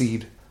the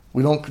seed.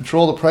 We don't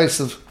control the price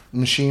of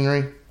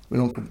machinery. We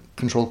don't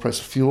control the price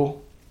of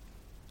fuel,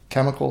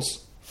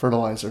 chemicals,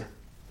 fertilizer.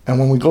 And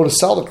when we go to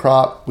sell the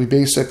crop, we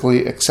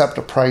basically accept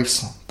a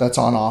price that's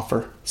on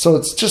offer. So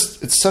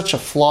it's such a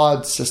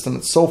flawed system.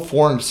 It's so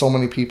foreign to so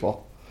many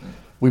people.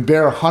 We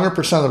bear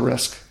 100% of the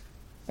risk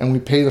and we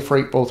pay the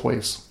freight both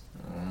ways.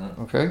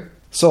 Okay?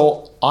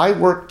 So I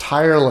work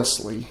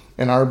tirelessly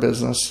in our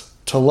business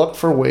to look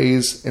for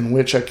ways in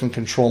which I can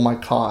control my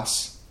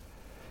costs.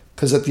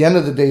 Because at the end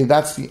of the day,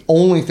 that's the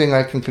only thing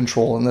I can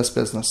control in this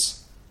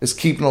business, is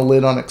keeping a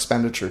lid on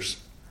expenditures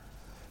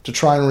to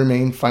try and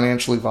remain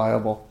financially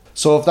viable.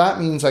 So if that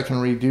means I can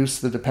reduce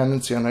the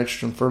dependency on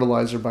nitrogen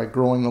fertilizer by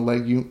growing a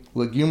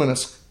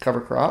leguminous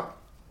cover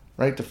crop,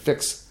 right, to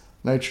fix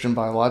nitrogen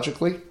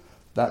biologically,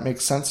 that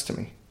makes sense to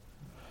me.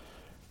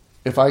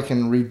 If I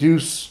can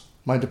reduce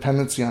my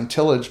dependency on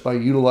tillage by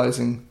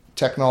utilizing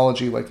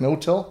technology like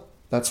no-till,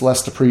 that's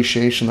less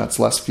depreciation, that's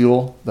less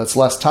fuel, that's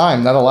less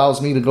time. That allows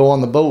me to go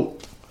on the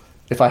boat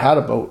if I had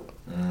a boat.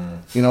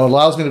 You know, it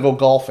allows me to go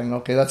golfing.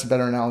 Okay, that's a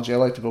better analogy. I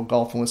like to go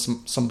golfing with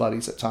some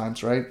buddies at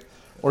times, right?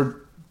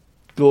 Or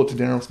go out to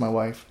dinner with my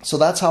wife. So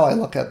that's how I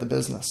look at the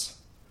business.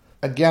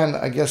 Again,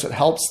 I guess it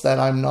helps that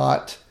I'm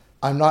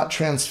not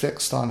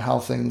transfixed on how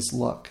things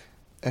look.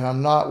 And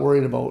I'm not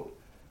worried about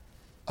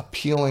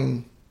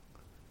appealing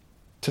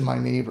to my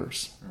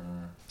neighbors.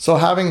 So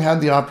having had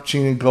the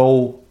opportunity to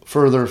go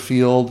further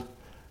afield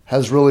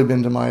has really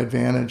been to my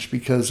advantage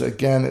because,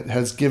 again, it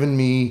has given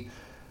me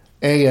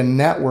a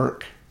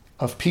network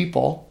of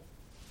people,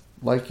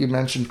 like you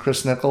mentioned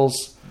Chris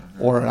Nichols,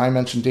 or I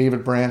mentioned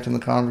David Brandt in the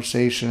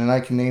conversation, and I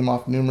can name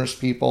off numerous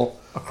people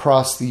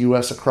across the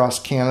U.S., across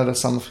Canada,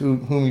 some of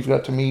whom you've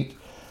got to meet,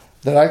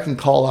 that I can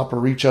call up or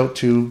reach out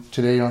to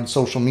today on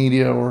social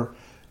media or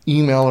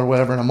email or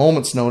whatever in a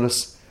moment's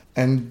notice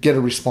and get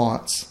a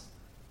response,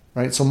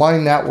 right? So my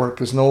network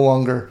is no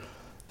longer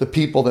the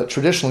people that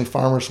traditionally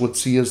farmers would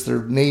see as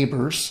their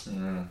neighbors,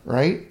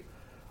 right?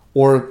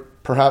 Or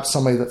perhaps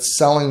somebody that's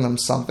selling them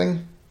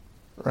something,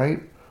 right?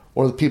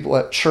 Or the people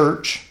at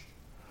church.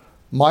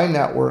 My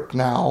network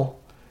now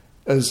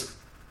is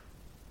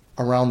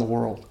around the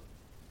world.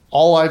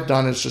 All I've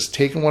done is just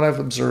taken what I've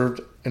observed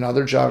in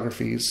other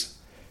geographies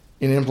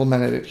and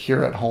implemented it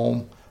here at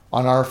home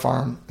on our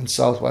farm in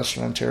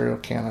southwestern Ontario,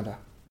 Canada.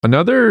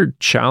 Another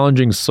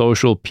challenging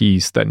social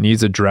piece that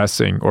needs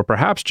addressing, or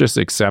perhaps just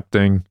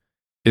accepting,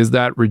 is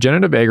that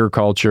regenerative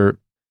agriculture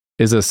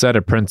is a set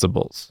of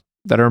principles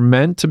that are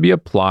meant to be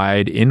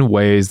applied in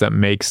ways that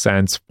make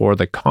sense for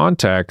the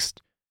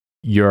context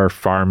you're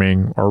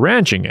farming or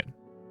ranching in.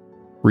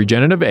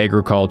 Regenerative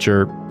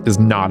agriculture is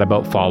not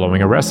about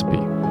following a recipe.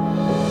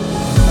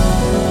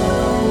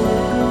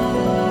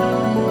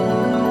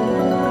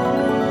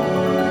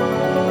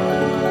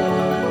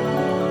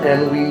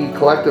 And we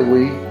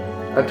collectively,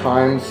 at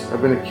times,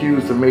 have been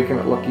accused of making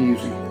it look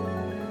easy.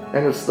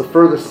 And it's the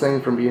furthest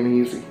thing from being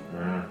easy,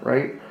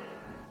 right?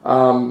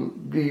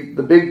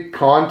 The big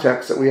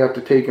context that we have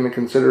to take into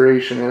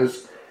consideration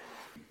is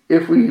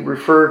if we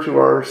refer to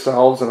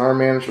ourselves and our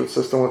management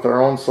system with our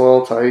own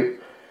soil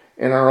type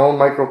and our own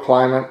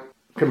microclimate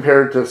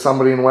compared to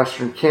somebody in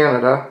Western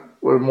Canada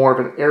with more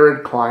of an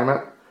arid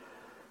climate,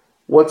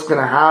 what's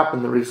going to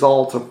happen, the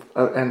result of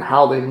and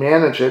how they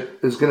manage it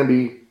is going to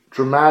be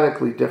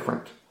dramatically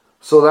different.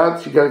 So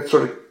that's, you got to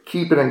sort of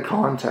keep it in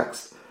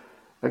context.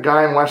 A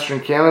guy in Western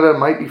Canada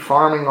might be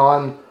farming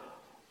on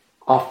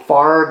a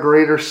far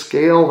greater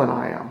scale than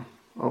I am,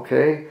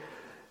 okay?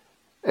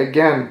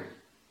 Again,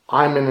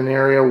 I'm in an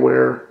area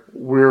where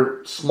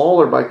we're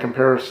smaller by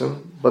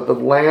comparison, but the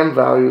land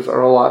values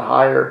are a lot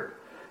higher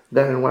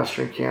than in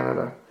Western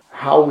Canada.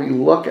 How we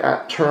look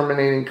at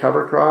terminating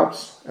cover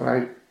crops,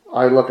 and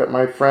I look at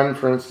my friend,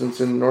 for instance,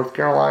 in North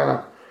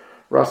Carolina,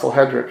 Russell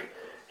Hedrick.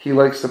 He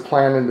likes to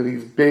plant into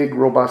these big,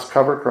 robust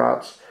cover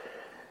crops.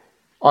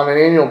 On an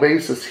annual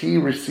basis, he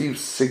receives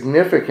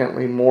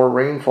significantly more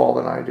rainfall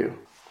than I do.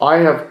 I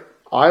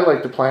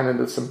like to plant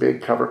into some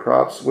big cover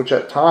crops, which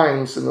at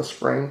times in the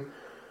spring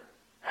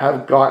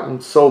have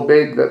gotten so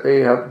big that they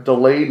have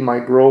delayed my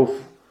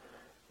growth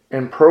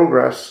and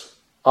progress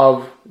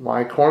of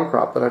my corn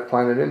crop that I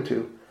planted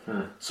into.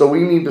 So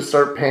we need to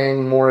start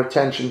paying more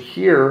attention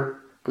here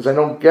because I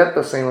don't get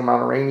the same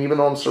amount of rain, even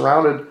though I'm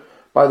surrounded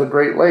by the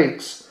Great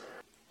Lakes.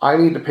 I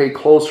need to pay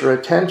closer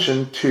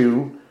attention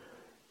to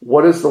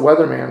what is the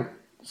weatherman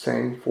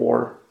saying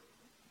for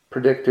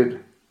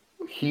predicted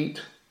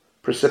heat,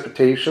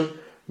 precipitation.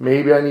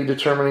 Maybe I need to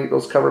terminate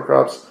those cover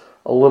crops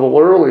a little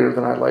earlier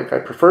than I like. I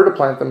prefer to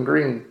plant them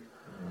green,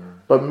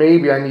 but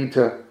maybe I need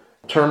to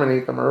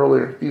terminate them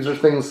earlier. These are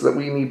things that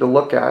we need to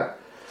look at.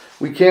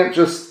 We can't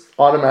just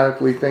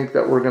automatically think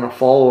that we're going to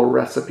follow a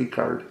recipe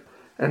card.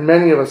 And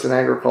many of us in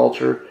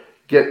agriculture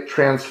get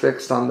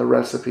transfixed on the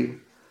recipe.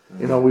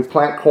 You know, we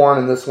plant corn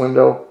in this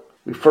window,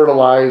 we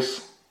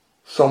fertilize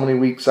so many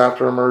weeks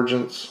after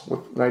emergence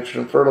with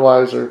nitrogen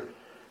fertilizer,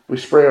 we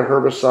spray a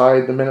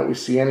herbicide the minute we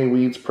see any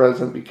weeds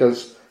present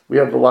because we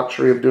have the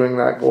luxury of doing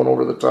that, going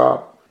over the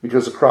top.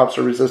 because the crops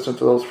are resistant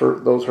to those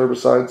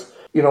herbicides.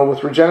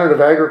 With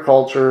regenerative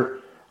agriculture,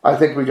 I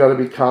think we got to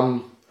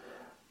become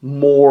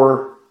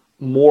more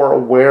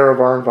aware of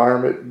our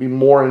environment, be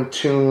more in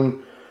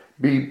tune,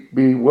 be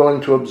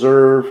willing to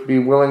observe, be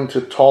willing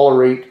to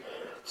tolerate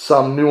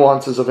some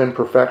nuances of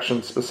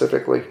imperfection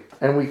specifically.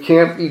 And we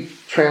can't be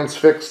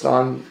transfixed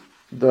on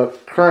the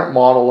current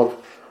model of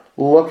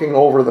looking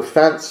over the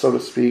fence, so to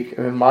speak,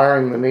 and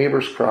admiring the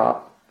neighbor's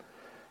crop,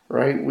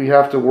 right? We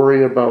have to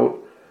worry about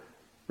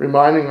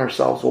reminding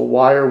ourselves, well,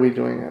 why are we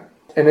doing it?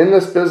 And in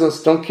this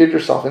business, don't kid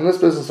yourself, in this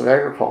business of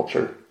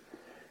agriculture,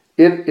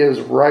 it is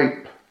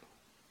ripe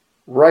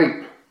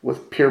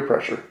with peer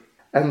pressure.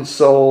 And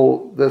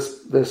so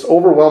this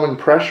overwhelming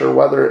pressure,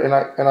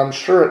 and I'm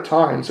sure at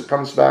times it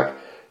comes back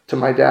to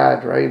my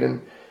dad, right?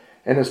 And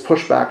his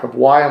pushback of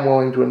why I'm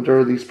willing to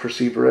endure these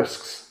perceived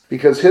risks.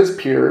 Because his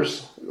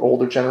peers,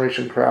 older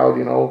generation crowd,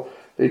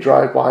 they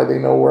drive by, they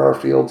know where our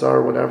fields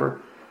are,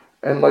 whatever.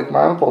 And like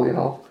my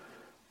uncle,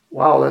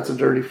 wow, that's a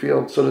dirty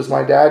field. So does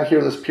my dad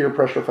hear this peer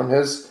pressure from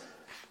his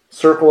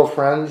circle of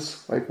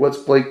friends? Like, what's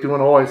Blake doing?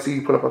 Oh, I see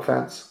he put up a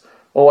fence.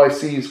 Oh, I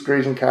see he's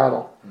grazing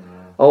cattle.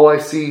 Oh, I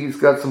see he's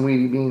got some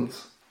weedy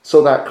beans.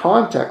 So that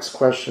context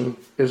question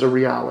is a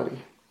reality,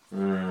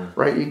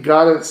 right? You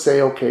got to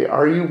say, okay,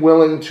 are you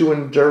willing to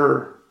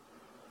endure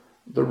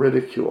the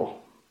ridicule?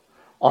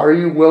 Are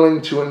you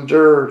willing to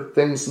endure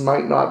things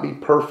might not be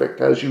perfect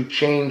as you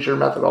change your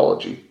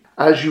methodology,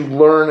 as you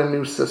learn a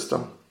new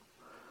system?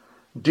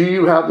 Do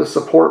you have the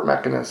support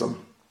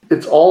mechanism?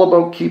 It's all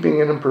about keeping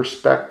it in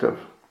perspective.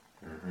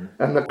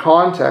 And the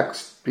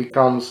context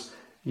becomes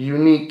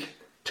unique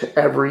to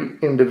every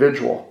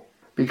individual.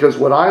 Because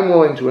what I'm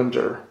willing to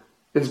endure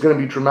is going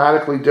to be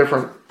dramatically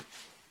different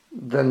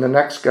than the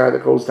next guy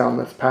that goes down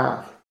this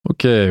path.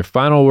 Okay,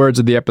 final words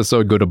of the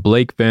episode go to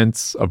Blake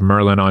Vince of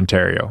Merlin,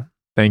 Ontario.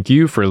 Thank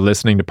you for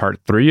listening to part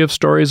 3 of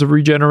Stories of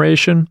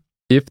Regeneration.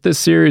 If this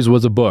series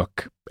was a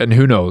book, and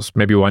who knows,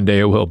 maybe one day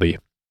it will be,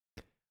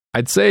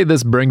 I'd say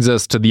this brings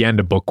us to the end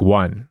of book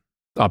 1.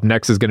 Up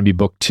next is going to be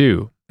book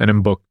 2. And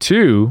in book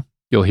 2,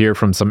 you'll hear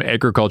from some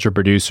agriculture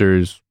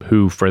producers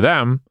who, for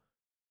them,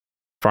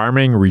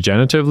 farming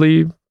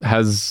regeneratively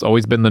has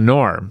always been the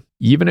norm,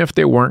 even if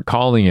they weren't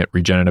calling it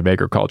regenerative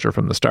agriculture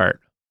from the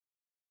start.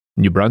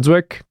 New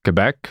Brunswick,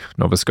 Quebec,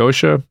 Nova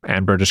Scotia,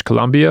 and British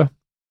Columbia,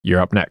 you're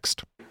up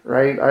next.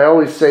 Right? I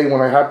always say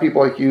when I have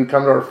people like you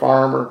come to our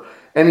farm or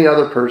any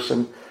other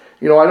person,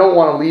 I don't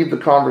want to leave the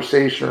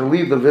conversation or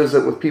leave the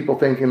visit with people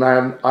thinking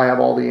I have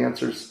all the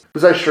answers,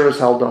 because I sure as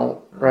hell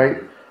don't, right?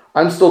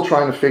 I'm still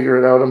trying to figure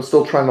it out. I'm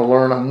still trying to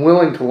learn. I'm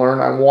willing to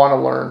learn. I want to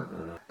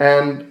learn.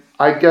 And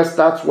I guess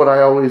that's what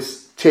I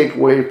always take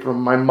away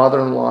from my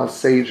mother-in-law's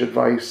sage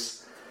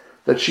advice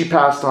that she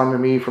passed on to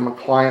me from a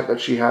client that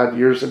she had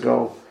years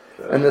ago.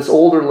 Okay. And this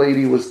older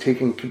lady was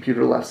taking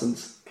computer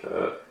lessons.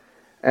 Okay.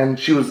 And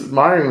she was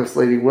admiring this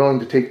lady willing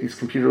to take these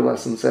computer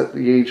lessons at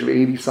the age of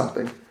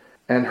 80-something.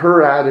 And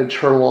her adage,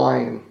 her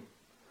line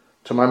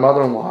to my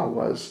mother-in-law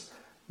was,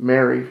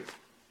 Mary,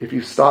 if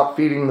you stop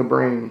feeding the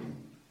brain,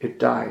 it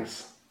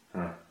dies.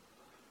 Huh.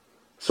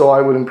 So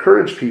I would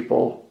encourage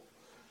people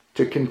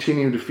to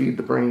continue to feed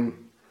the brain.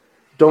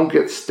 Don't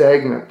get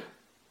stagnant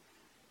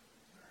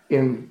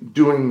in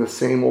doing the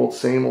same old,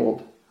 same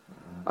old.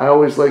 I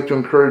always like to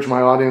encourage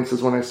my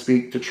audiences when I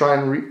speak to try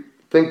and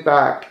think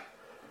back,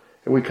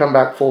 and we come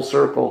back full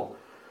circle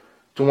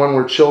to when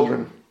we're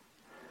children,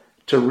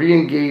 to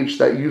re-engage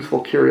that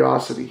youthful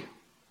curiosity.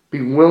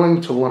 Be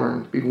willing to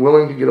learn. Be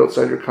willing to get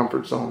outside your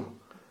comfort zone.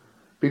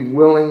 Be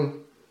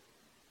willing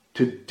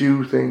to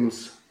do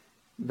things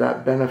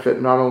that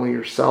benefit not only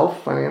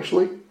yourself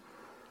financially,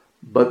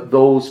 but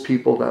those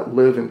people that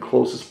live in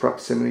closest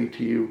proximity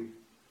to you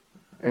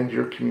and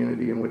your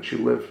community in which you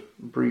live,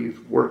 breathe,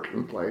 work,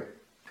 and play.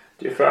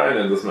 Do you find,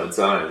 and this might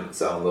sound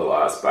a little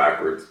ass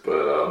backwards,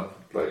 but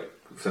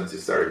since you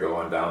started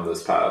going down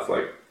this path,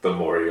 the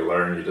more you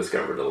learn, you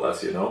discover the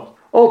less you know?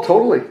 Oh,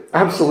 totally.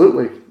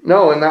 Absolutely.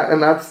 No, and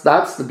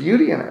that's the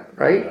beauty in it,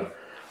 right? Yeah.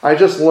 I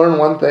just learn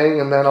one thing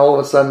and then all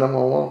of a sudden I'm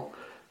going, well,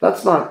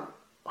 that's not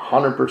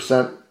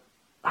 100%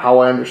 how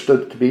I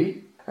understood it to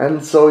be.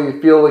 And so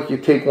you feel like you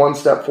take one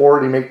step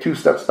forward, you make 2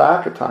 steps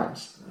back at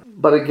times.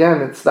 But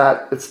again, it's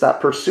that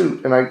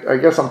pursuit. And I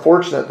guess I'm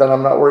fortunate that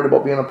I'm not worried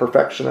about being a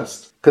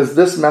perfectionist, because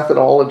this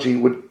methodology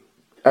would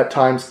at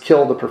times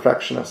kill the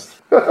perfectionist.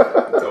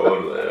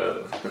 Totally,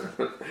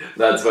 yeah.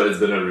 That's what has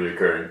been a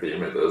recurring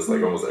theme in this.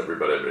 Almost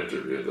everybody I've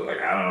interviewed, they're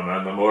like, I don't know,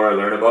 man, the more I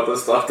learn about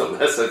this stuff, the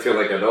less I feel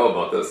like I know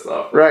about this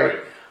stuff. Right.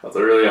 That's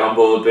a really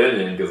humble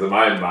opinion, because in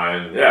my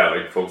mind,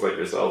 folks like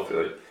yourself,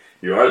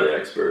 you are the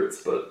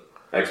experts, but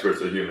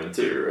experts are human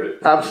too, right?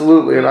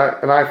 Absolutely, and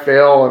I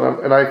fail,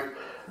 and I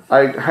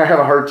have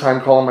a hard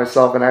time calling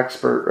myself an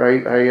expert,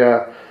 right?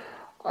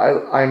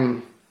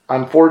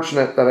 I'm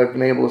fortunate that I've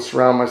been able to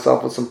surround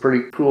myself with some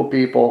pretty cool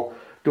people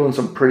doing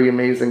some pretty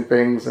amazing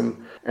things, and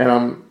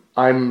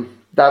I'm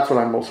that's what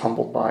I'm most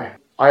humbled by.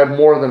 I have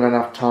more than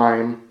enough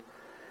time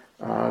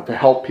to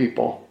help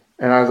people,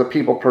 and as a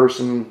people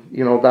person,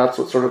 that's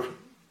what sort of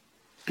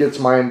gets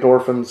my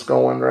endorphins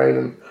going, right?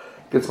 And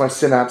gets my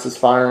synapses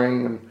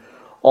firing, and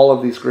all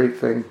of these great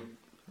things.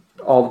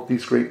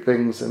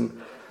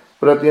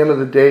 But at the end of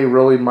the day,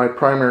 really, my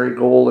primary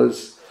goal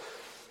is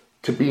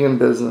to be in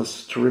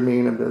business, to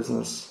remain in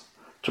business,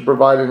 to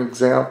provide an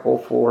example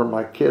for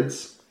my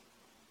kids,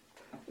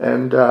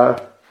 and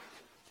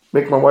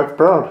make my wife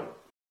proud.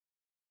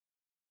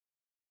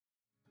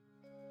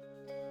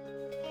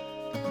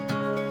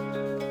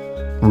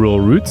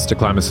 Rural Roots to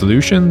Climate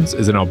Solutions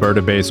is an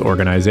Alberta-based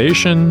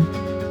organization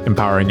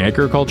empowering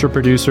agriculture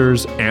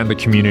producers and the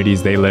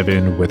communities they live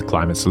in with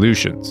climate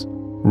solutions.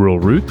 Rural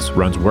Roots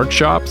runs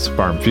workshops,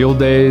 farm field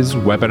days,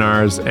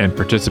 webinars, and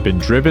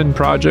participant-driven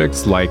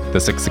projects like the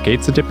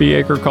Siksikaitsatipi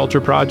Agriculture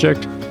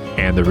Project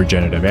and the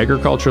Regenerative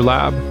Agriculture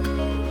Lab.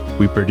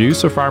 We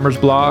produce a farmer's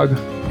blog,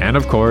 and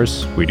of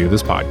course, we do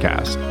this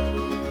podcast.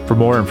 For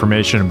more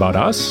information about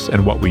us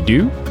and what we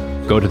do,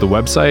 go to the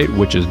website,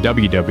 which is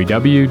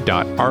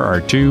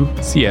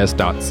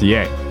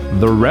www.rr2cs.ca.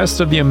 The rest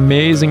of the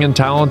amazing and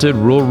talented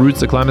Rural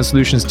Roots to Climate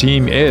Solutions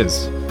team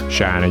is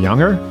Shanna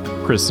Younger,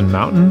 Kristen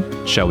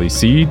Mountain, Shelley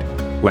Seed,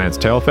 Lance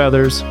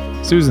Tailfeathers,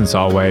 Susan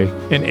Solway,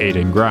 and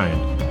Aidan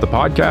Grind. The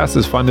podcast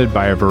is funded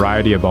by a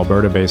variety of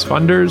Alberta-based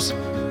funders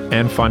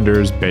and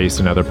funders based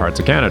in other parts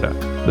of Canada.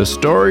 The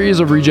Stories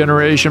of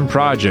Regeneration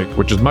Project,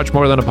 which is much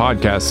more than a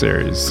podcast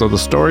series. So the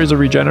Stories of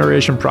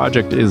Regeneration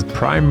Project is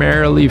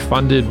primarily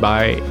funded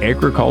by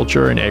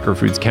Agriculture and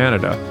Agri-Foods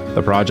Canada.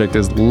 The project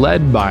is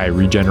led by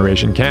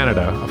Regeneration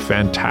Canada, a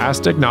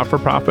fantastic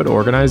not-for-profit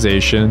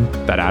organization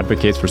that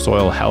advocates for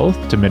soil health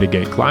to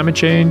mitigate climate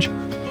change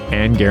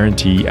and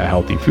guarantee a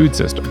healthy food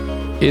system.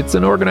 It's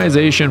an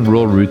organization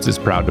Rural Roots is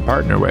proud to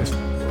partner with.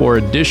 For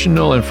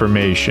additional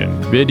information,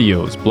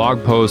 videos,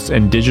 blog posts,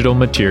 and digital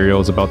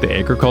materials about the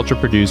agriculture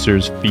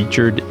producers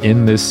featured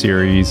in this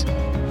series,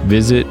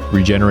 visit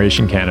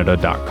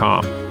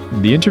regenerationcanada.com.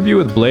 The interview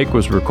with Blake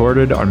was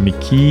recorded on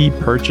McKee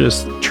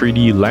Purchase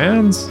Treaty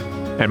lands,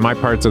 and my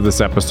parts of this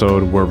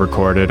episode were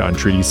recorded on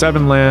Treaty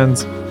 7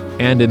 lands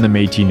and in the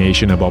Métis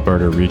Nation of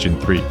Alberta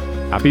Region 3.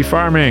 Happy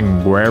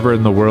farming wherever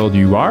in the world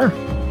you are,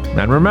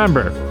 and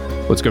remember,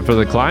 what's good for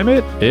the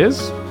climate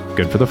is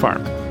good for the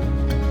farm.